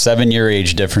it, like a 7-year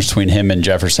age difference between him and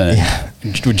Jefferson? Yeah.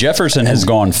 Jefferson has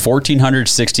gone 1,400,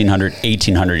 1,600,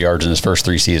 1,800 yards in his first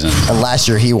 3 seasons. And last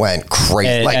year he went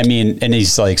crazy. And, and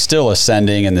he's like still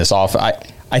ascending in this off.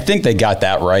 I think they got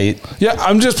that right. Yeah,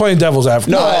 I'm just playing devil's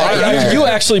advocate. No, you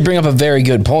actually bring up a very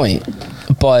good point,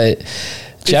 but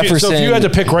Jefferson. If you had to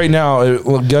pick right now,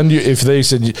 if they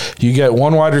said you get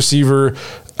 1 wide receiver,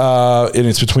 and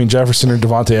it's between Jefferson or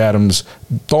Devontae Adams,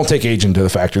 don't take age into the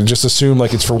factor. Just assume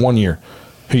like it's for 1 year.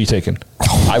 Who are you taking?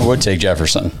 I would take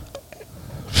Jefferson.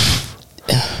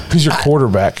 Who's your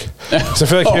quarterback? So I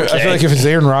feel like if it's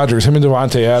Aaron Rodgers, him and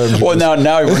Devontae Adams. Well,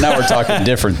 now we're talking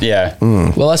different. Yeah.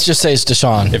 Well, let's just say it's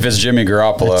Deshaun. If it's Jimmy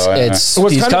Garoppolo,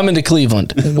 he's coming to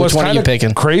Cleveland. Which one are you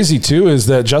picking? Crazy too is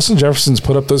that Justin Jefferson's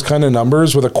put up those kind of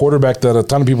numbers with a quarterback that a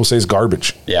ton of people say is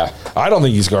garbage. Yeah. I don't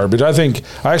think he's garbage. I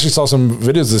actually saw some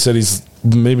videos that said he's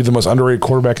maybe the most underrated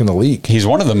quarterback in the league. He's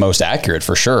one of the most accurate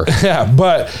for sure. Yeah,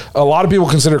 but a lot of people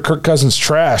consider Kirk Cousins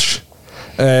trash,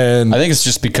 and I think it's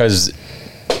just because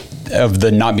of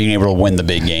the not being able to win the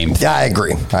big game. Yeah, I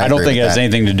agree. I don't think it has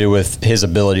anything to do with his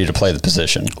ability to play the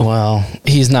position. Well,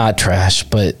 he's not trash,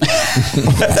 but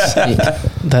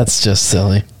that's just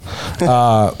silly.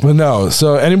 But no.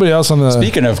 So anybody else on the?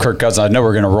 Speaking of Kirk Cousins, I know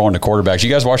we're going to roll into quarterbacks. You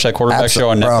guys watch that quarterback show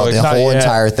on Netflix? The whole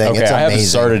entire thing. Okay, it's I haven't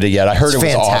started it yet. I heard it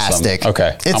was fantastic. Awesome.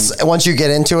 Okay, it's once you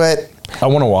get into it. I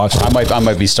want to watch it. I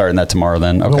might be starting that tomorrow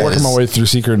then. Okay. I'm working my way through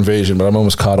Secret Invasion, but I'm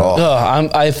almost caught up.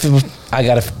 I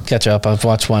got to catch up. I've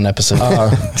watched 1 episode.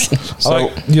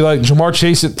 You like Jamar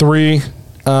Chase at 3. It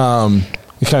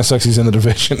kind of sucks he's in the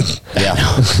division.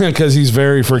 Yeah. Because he's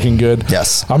very freaking good.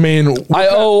 Yes. I mean, I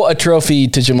owe a trophy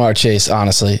to Jamar Chase,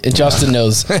 honestly. And Justin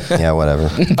knows. Yeah, whatever.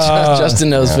 Justin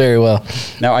knows very well.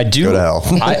 Now, I do. Go to hell.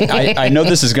 I know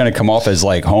this is going to come off as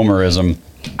like homerism.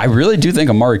 I really do think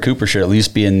Amari Cooper should at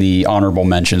least be in the honorable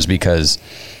mentions because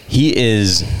he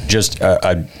is just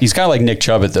he's kind of like Nick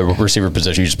Chubb at the receiver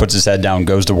position. He just puts his head down,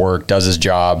 goes to work, does his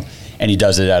job, and he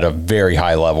does it at a very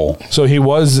high level. So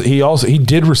he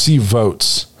did receive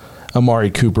votes,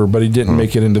 Amari Cooper, but he didn't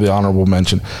make it into the honorable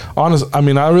mention. I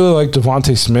mean, I really like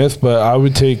Devontae Smith, but I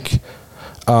would take,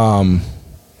 at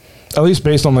least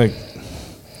based on like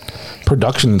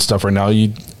production and stuff right now,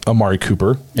 Amari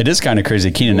Cooper. It is kind of crazy.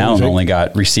 Keenan Allen only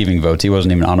got receiving votes. He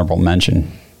wasn't even honorable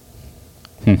mention.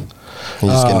 He's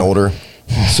just getting older.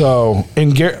 So,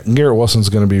 and Garrett Wilson's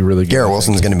going to be really good. Garrett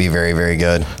Wilson's going to be very, very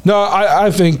good. No,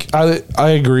 I think I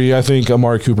agree. I think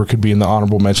Amari Cooper could be in the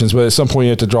honorable mentions, but at some point you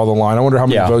have to draw the line. I wonder how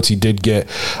many votes he did get.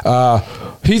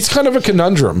 He's kind of a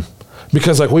conundrum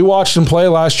because like we watched him play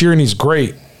last year and he's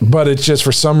great, but it's just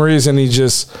for some reason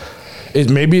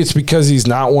maybe it's because he's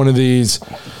not one of these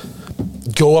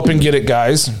go up and get it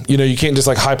guys. You know, you can't just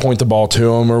like high point the ball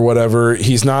to him or whatever.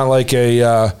 He's not like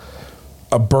a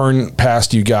burn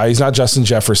past you guy. He's not Justin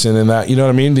Jefferson in that. You know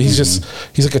what I mean? He's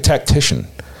he's like a tactician.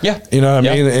 Yeah. You know what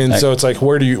I mean? And so it's like,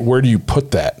 where do you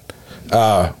put that?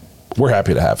 We're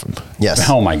happy to have him. Yes.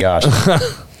 Oh my gosh.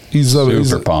 He's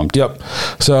super pumped. Yep.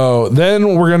 So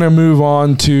then we're going to move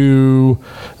on to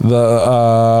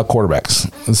the quarterbacks.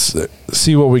 Let's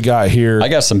see what we got here. I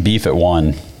got some beef at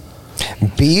 1.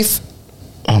 Beef?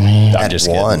 I mean, I'm just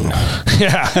 1.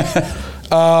 Yeah.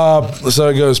 So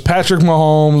it goes Patrick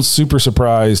Mahomes, super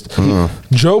surprised.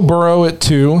 Joe Burrow at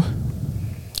 2.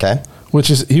 Okay. Which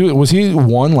is was he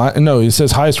 1? No, it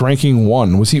says highest ranking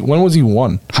 1. When was he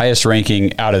 1? Highest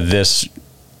ranking out of this.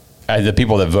 The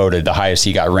people that voted, the highest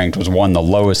he got ranked was 1. The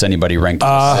lowest anybody ranked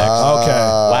was 6. Okay.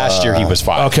 Last year he was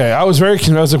 5. Okay, I was very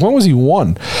confused. I was like, when was he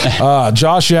 1?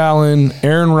 Josh Allen,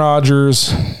 Aaron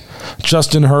Rodgers,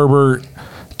 Justin Herbert,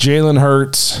 Jalen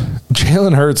Hurts.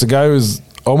 Jalen Hurts, the guy who was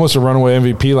almost a runaway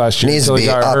MVP last year. Needs to be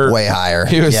up way higher.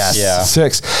 He was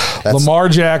 6. Lamar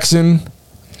Jackson,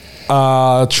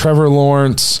 Trevor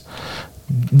Lawrence.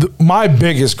 My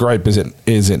biggest gripe is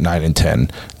at 9 and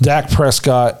 10. Dak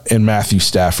Prescott and Matthew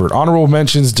Stafford. Honorable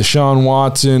mentions: Deshaun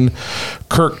Watson,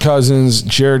 Kirk Cousins,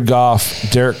 Jared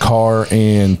Goff, Derek Carr,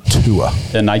 and Tua.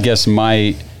 And I guess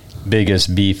my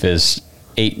biggest beef is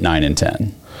 8, 9, and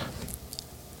 10.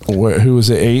 Who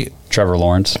was at 8? Trevor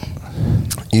Lawrence.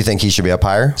 You think he should be up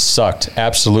higher? Sucked.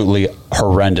 Absolutely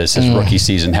horrendous his rookie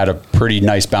season. Had a pretty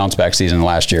nice bounce back season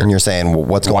last year. And you're saying,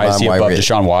 what's going on? Why is he above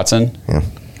Deshaun Watson? Yeah.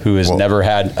 Who has never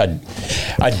had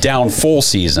a down full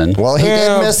season. Well, he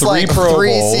did miss like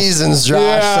 3 seasons, Josh.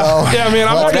 Yeah, so yeah, I mean,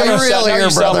 I'm not let's going be real here,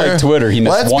 brother. Like Twitter. He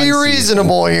missed let's be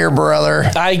reasonable here,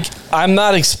 brother. I'm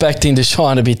not expecting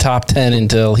Deshaun to be top 10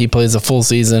 until he plays a full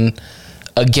season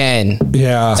again.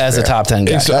 Yeah, as a top 10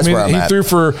 guy. That's where I'm he at. threw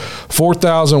for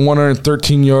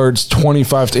 4,113 yards,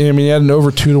 25. I mean, he had an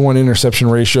over 2-to-1 interception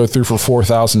ratio. Threw for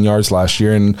 4,000 yards last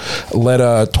year and led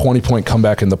a 20-point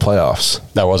comeback in the playoffs.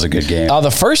 That was a good game.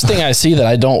 The first thing I see that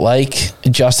I don't like,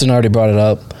 Justin already brought it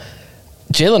up.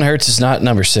 Jalen Hurts is not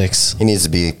number 6. He needs to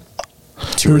be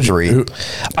 2 or 3.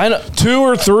 I know 2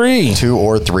 or 3. 2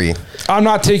 or 3. I'm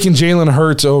not taking Jalen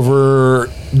Hurts over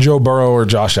Joe Burrow or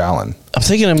Josh Allen. I'm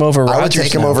taking him over Rodgers. I would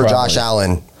take him over Josh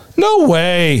Allen. No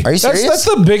way. Are you serious? That's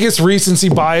the biggest recency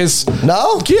bias.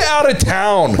 No? Get out of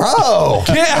town. Bro.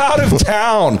 Get out of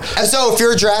town. And so if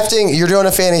you're doing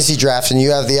a fantasy draft and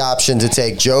you have the option to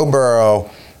take Joe Burrow,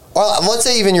 or let's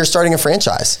say even you're starting a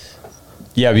franchise.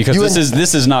 Yeah, because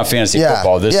this is not fantasy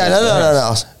football.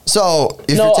 No. So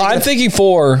I'm thinking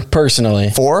 4 personally.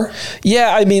 4?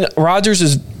 Yeah, I mean Rodgers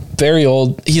is very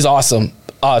old. He's awesome.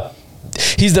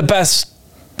 He's the best.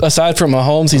 Aside from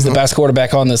Mahomes, he's the best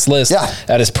quarterback on this list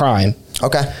at his prime.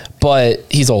 Okay. But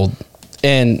he's old.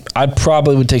 And I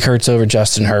probably would take Hurts over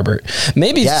Justin Herbert.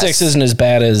 Maybe 6 isn't as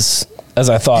bad as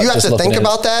I thought. You have to think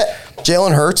about that?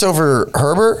 Jalen Hurts over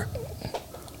Herbert?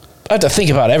 I have to think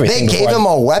about everything. They gave him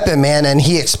a weapon, man, and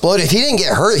he exploded. If he didn't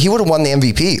get hurt, he would have won the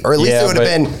MVP. Or at least it would have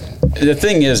been... The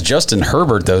thing is, Justin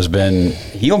Herbert, though,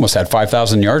 he almost had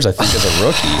 5,000 yards, I think, as a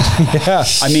rookie. Yeah.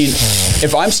 I mean,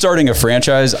 if I'm starting a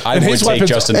franchise, I would take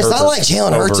Justin Herbert. It's not like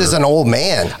Jalen Hurts is an old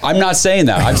man. I'm not saying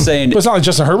that. I'm saying... But it's not like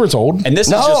Justin Herbert's old. And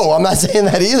I'm not saying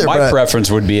that either. My preference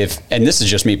would be and this is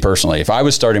just me personally, if I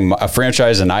was starting a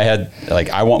franchise and I had,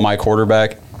 I want my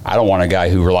quarterback, I don't want a guy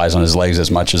who relies on his legs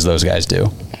as much as those guys do.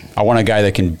 I want a guy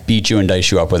that can beat you and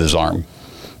dice you up with his arm.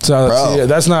 So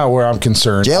that's not where I'm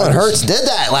concerned. Jalen Hurts did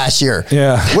that last year.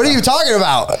 Yeah. What are you talking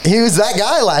about? He was that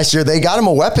guy last year. They got him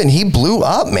a weapon. He blew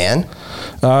up, man.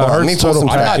 Let me pull some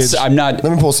stats. Let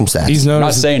me pull some stats. I'm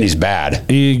not saying he's bad.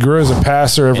 He grew as a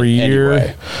passer every year.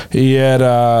 Anyway. He had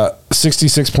a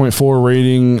 66.4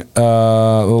 rating the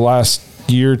last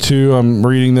year or two. I'm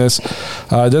reading this. It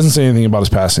doesn't say anything about his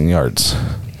passing yards.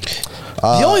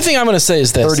 The only thing I'm going to say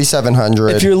is this.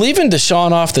 3,700. If you're leaving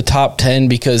Deshaun off the top 10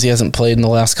 because he hasn't played in the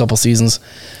last couple seasons,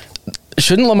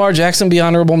 shouldn't Lamar Jackson be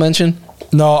honorable mention?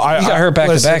 No, he got hurt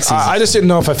back-to-back seasons. I just didn't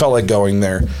know if I felt like going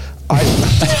there.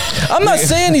 I'm not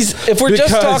saying if we're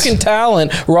just talking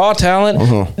talent, raw talent,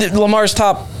 Lamar's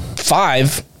top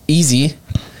 5, easy.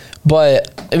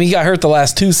 But, he got hurt the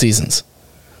last 2 seasons.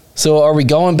 So are we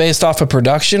going based off of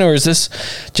production, or is this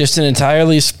just an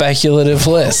entirely speculative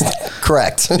list?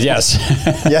 Correct. Yes.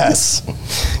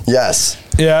 Yes.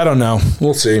 Yeah, I don't know.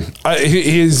 We'll see.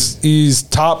 He's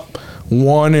top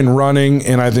 1 in running,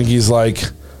 and I think he's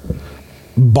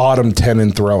bottom 10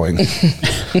 in throwing.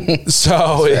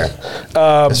 So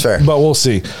that's fair. But we'll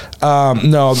see.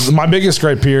 No, my biggest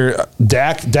gripe here,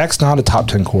 Dak's not a top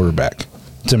 10 quarterback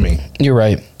to me. You're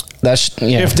right.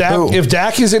 If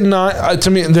Dak is at 9, to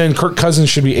me, then Kirk Cousins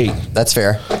should be 8. That's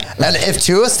fair. And if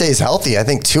Tua stays healthy, I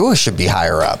think Tua should be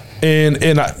higher up. And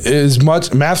as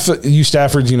much Matthew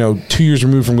Stafford's 2 years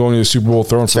removed from going to the Super Bowl,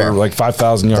 throwing for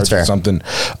 5,000 yards or something.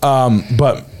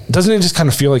 But doesn't it just kind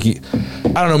of feel like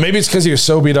I don't know, maybe it's because he was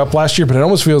so beat up last year, but it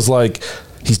almost feels like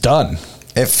he's done.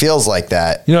 It feels like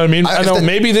that. You know what I mean? I know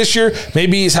maybe this year,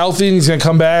 maybe he's healthy and he's going to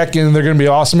come back and they're going to be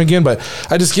awesome again. But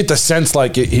I just get the sense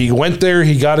like he went there,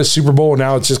 he got his Super Bowl, and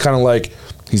now it's just kind of like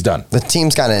he's done. The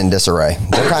team's kind of in disarray.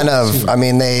 They're kind of, I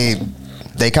mean, they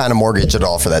kind of mortgaged it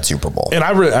all for that Super Bowl. And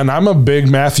I'm a big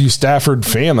Matthew Stafford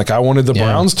fan. Like I wanted the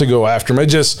Browns to go after him. I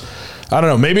don't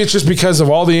know. Maybe it's just because of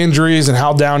all the injuries and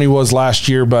how down he was last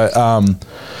year. But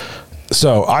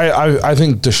so I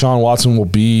think Deshaun Watson will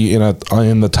be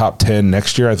in the top 10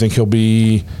 next year. I think he'll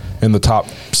be in the top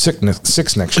six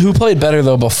next year. Who played better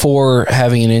though before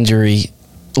having an injury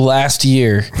last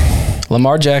year?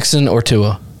 Lamar Jackson or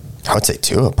Tua? I would say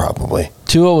Tua probably.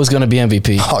 Tua was going to be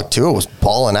MVP. Oh, Tua was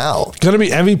balling out. Going to be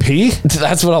MVP?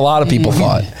 That's what a lot of people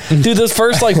thought. Dude, those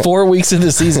first 4 weeks of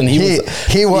the season, he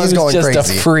was going just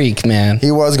crazy. A freak, man.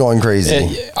 He was going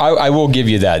crazy. I will give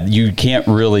you that. You can't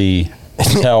really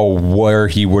tell where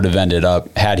he would have ended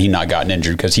up had he not gotten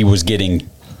injured because he was getting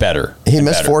better. He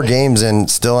missed 4 games and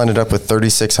still ended up with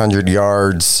 3,600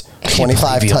 yards,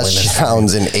 25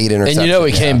 touchdowns, and 8 interceptions. And you know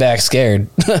he came back scared.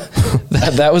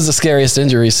 that was the scariest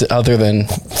injury other than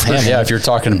him. Yeah, if you're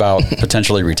talking about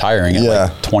potentially retiring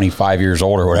at 25 years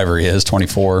old or whatever he is,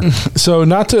 24. So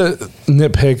not to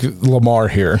nitpick Lamar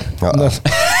here, but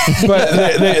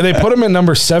they put him at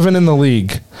number 7 in the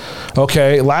league.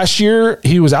 Okay, last year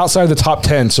he was outside the top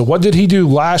 10. So what did he do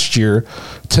last year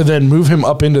to then move him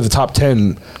up into the top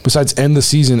 10 besides end the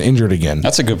season injured again?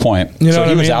 That's a good point. You know so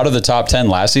he was out of the top 10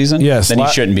 last season? Yes. Then he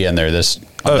shouldn't be in there on this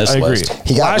I agree. list.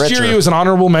 Last year he was an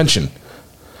honorable mention.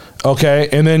 Okay,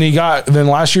 and then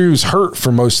last year he was hurt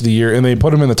for most of the year, and they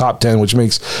put him in the top 10, which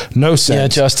makes no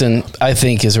sense. Yeah, Justin, I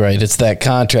think is right. It's that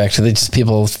contract.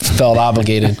 People felt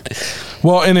obligated.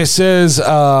 Well, and it says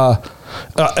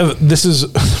this is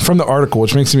from the article,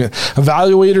 which makes me.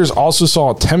 Evaluators also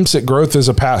saw attempts at growth as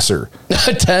a passer.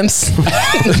 Attempts. Is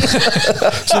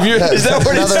that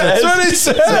what it says? That's what it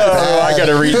says. I got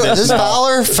to read this.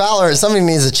 Fowler. Somebody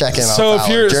needs to check in. So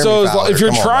if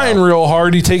you're trying real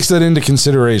hard, he takes that into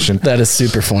consideration. That is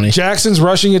super funny. Jackson's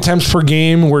rushing attempts per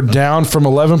game were down from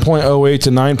 11.08 to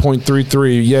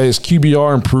 9.33. Yeah, his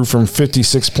QBR improved from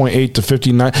 56.8 to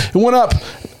 59. It went up.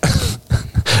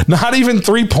 Not even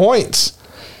 3 points.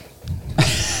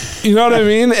 You know what I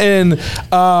mean? And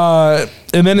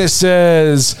then it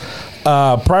says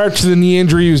prior to the knee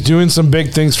injury, he was doing some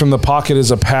big things from the pocket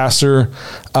as a passer.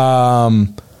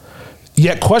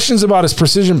 Yet questions about his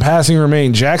precision passing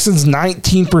remain. Jackson's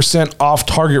 19%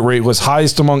 off-target rate was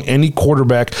highest among any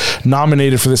quarterback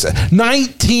nominated for this.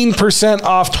 19%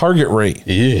 off-target rate.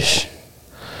 Eesh.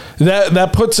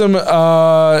 That puts him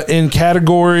in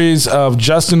categories of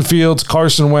Justin Fields,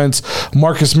 Carson Wentz,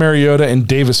 Marcus Mariota, and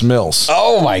Davis Mills.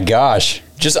 Oh, my gosh.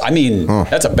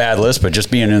 That's a bad list, but just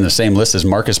being in the same list as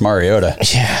Marcus Mariota.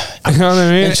 Yeah. You know what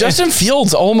I mean? And Justin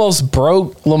Fields almost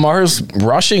broke Lamar's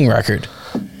rushing record.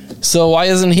 So why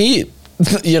isn't he?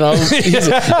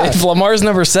 If Lamar's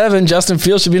number 7, Justin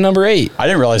Fields should be number 8. I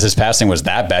didn't realize his passing was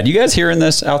that bad. You guys hearing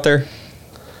this out there?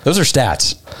 Those are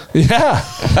stats. Yeah.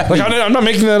 I'm not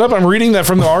making that up. I'm reading that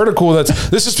from the article.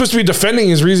 This is supposed to be defending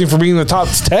his reason for being in the top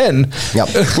 10. Yep.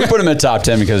 We put him in top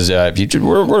 10 because we're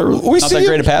not that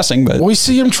great at passing, but we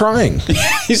see him trying.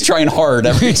 He's trying hard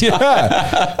every time.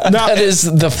 Yeah. Now, that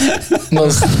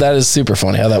is super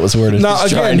funny how that was worded. Now,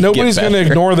 again, nobody's going to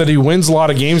ignore that he wins a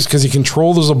lot of games because he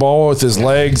controls the ball with his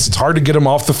legs. It's hard to get him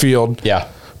off the field. Yeah.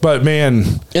 But,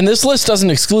 man. And this list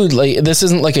doesn't exclude, this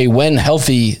isn't like a when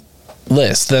healthy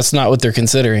list. That's not what they're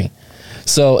considering.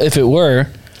 So if it were,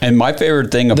 and my favorite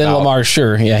thing about then Lamar,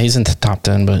 sure, yeah, he's in the top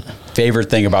 10. But favorite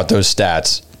thing about those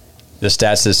stats, the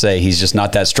stats that say he's just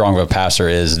not that strong of a passer,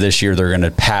 is this year they're going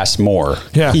to pass more.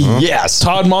 Yeah, yes.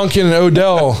 Todd Monken and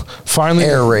Odell finally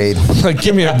air raid.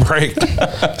 Give me a break.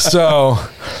 So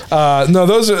no,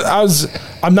 those are.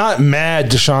 I'm not mad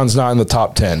Deshaun's not in the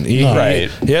top 10. He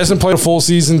hasn't played a full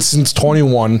season since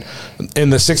 21,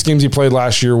 and the 6 games he played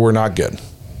last year were not good.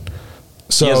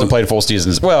 So, he hasn't played a full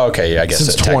season. Well, okay, I guess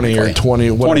since 20 or 20.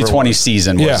 2020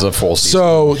 season was a full season.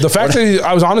 So the fact that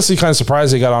I was honestly kind of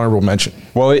surprised they got honorable mention.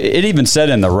 Well, it even said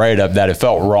in the write-up that it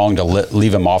felt wrong to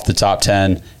leave him off the top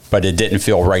 10, but it didn't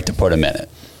feel right to put him in it.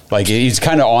 He's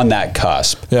kind of on that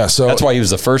cusp. Yeah, so that's why he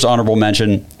was the first honorable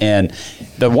mention. And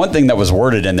the one thing that was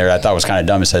worded in there that I thought was kind of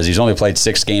dumb, it says he's only played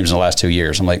 6 games in the last 2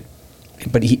 years. I'm like,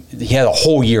 but he had a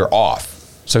whole year off.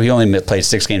 So he only played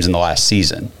 6 games in the last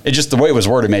season. It just, the way it was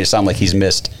worded made it sound like he's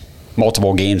missed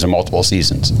multiple games and multiple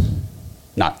seasons.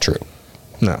 Not true.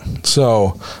 No.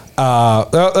 So,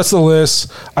 that's the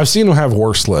list. I've seen them have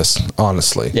worse lists,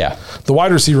 honestly. Yeah. The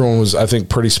wide receiver one was, I think,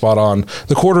 pretty spot on.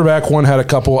 The quarterback one had a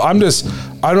couple. I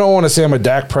don't want to say I'm a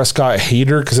Dak Prescott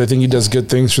hater because I think he does good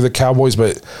things for the Cowboys,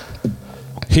 but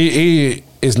he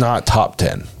is not top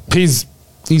 10. He's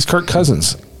Kirk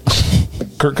Cousins.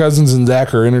 Kirk Cousins and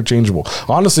Dak are interchangeable.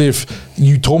 Honestly, if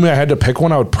you told me I had to pick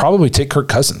one, I would probably take Kirk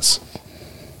Cousins.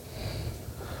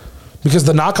 Because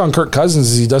the knock on Kirk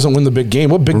Cousins is he doesn't win the big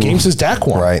game. What big games has Dak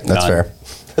won? Right, that's fair.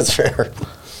 That's fair.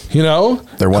 You know?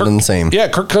 They're one and the same. Yeah,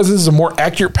 Kirk Cousins is a more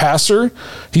accurate passer.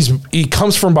 He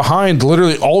comes from behind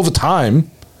literally all the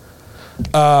time.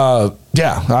 I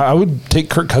would take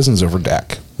Kirk Cousins over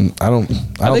Dak. I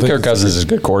think Kirk Cousins is a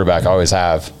good quarterback. I always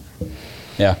have.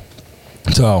 Yeah.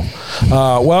 So,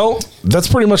 well, that's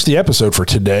pretty much the episode for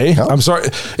today. Oh. I'm sorry.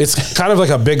 It's kind of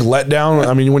like a big letdown.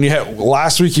 I mean, when you have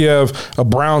last week, you have a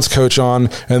Browns coach on,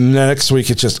 and next week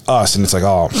it's just us, and it's like,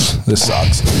 oh, this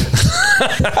sucks.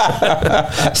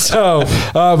 So,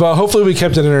 but hopefully we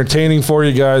kept it entertaining for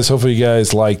you guys. Hopefully you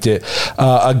guys liked it.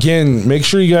 Again, make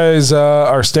sure you guys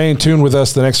are staying tuned with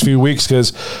us the next few weeks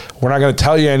because we're not going to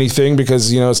tell you anything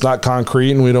because, it's not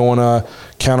concrete and we don't want to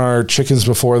count our chickens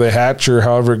before they hatch or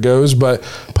however it goes, but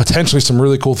potentially some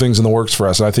really cool things in the works for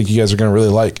us. And I think you guys are going to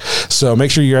really like. So make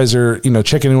sure you guys are,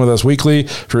 checking in with us weekly.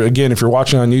 If you're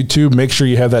watching on YouTube, make sure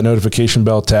you have that notification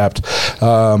bell tapped.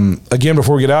 Again,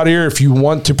 before we get out of here, if you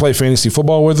want to play fantasy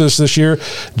football with us this year,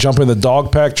 jump in the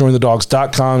dog pack, join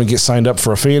thedogs.com and get signed up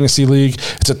for a fantasy league.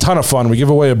 It's a ton of fun. We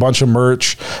give away a bunch of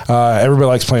merch. Everybody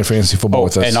likes playing fantasy football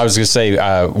with us. And I was going to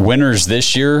say, winners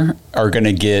this year are going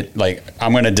to get,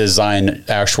 I'm going to design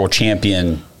actual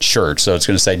champion shirt, so it's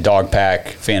going to say Dog Pack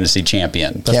Fantasy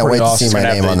Champion. That's Can't wait awesome. To see my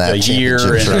name on that. The year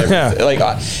and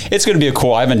it's going to be a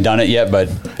cool. I haven't done it yet, but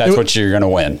that's what you're going to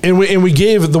win. And we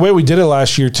gave the way we did it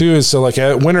last year too is so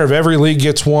a winner of every league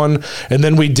gets one, and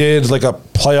then we did a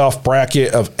playoff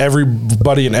bracket of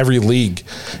everybody in every league,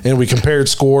 and we compared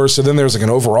scores. So then there was an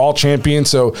overall champion.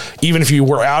 So even if you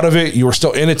were out of it, you were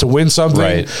still in it to win something.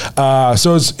 Right.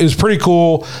 So it's pretty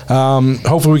cool.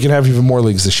 Hopefully we can have even more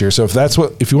leagues this year. So if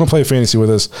you want to play fantasy with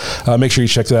us, make sure you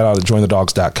check that out at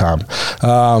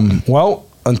jointhedogs.com. Well,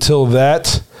 until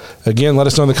that, again, let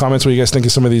us know in the comments what you guys think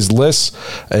of some of these lists,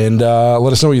 and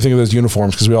let us know what you think of those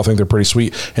uniforms because we all think they're pretty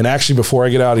sweet. And actually, before I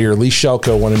get out of here, Lee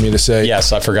Shelko wanted me to say,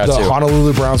 yes, I forgot the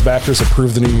Honolulu Browns backers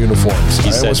approved the new uniforms.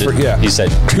 He said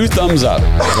 2 thumbs up.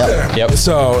 Yep.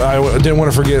 So I didn't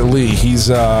want to forget Lee. He's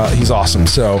awesome.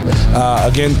 So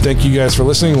again, thank you guys for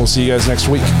listening. We'll see you guys next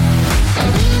week.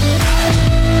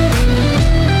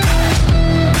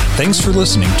 Thanks for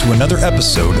listening to another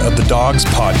episode of The Dogs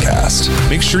Podcast.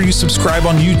 Make sure you subscribe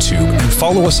on YouTube and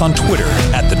follow us on Twitter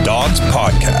at The Dogs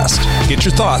Podcast. Get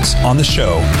your thoughts on the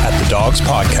show at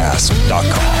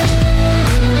thedogspodcast.com.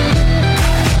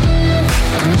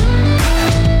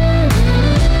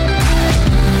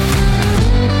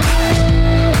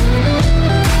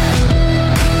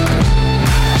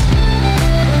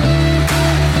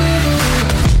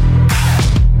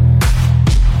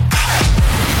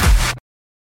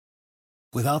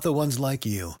 Without the ones like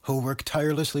you, who work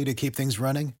tirelessly to keep things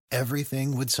running,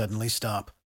 everything would suddenly stop.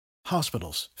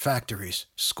 Hospitals, factories,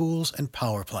 schools, and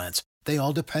power plants, they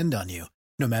all depend on you.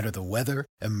 No matter the weather,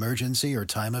 emergency, or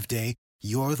time of day,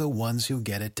 you're the ones who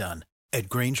get it done. At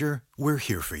Grainger, we're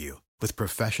here for you with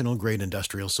professional-grade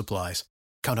industrial supplies.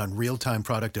 Count on real-time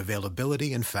product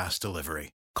availability and fast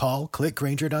delivery. Call, click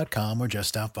Grainger.com, or just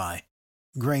stop by.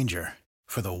 Grainger,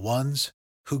 for the ones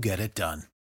who get it done.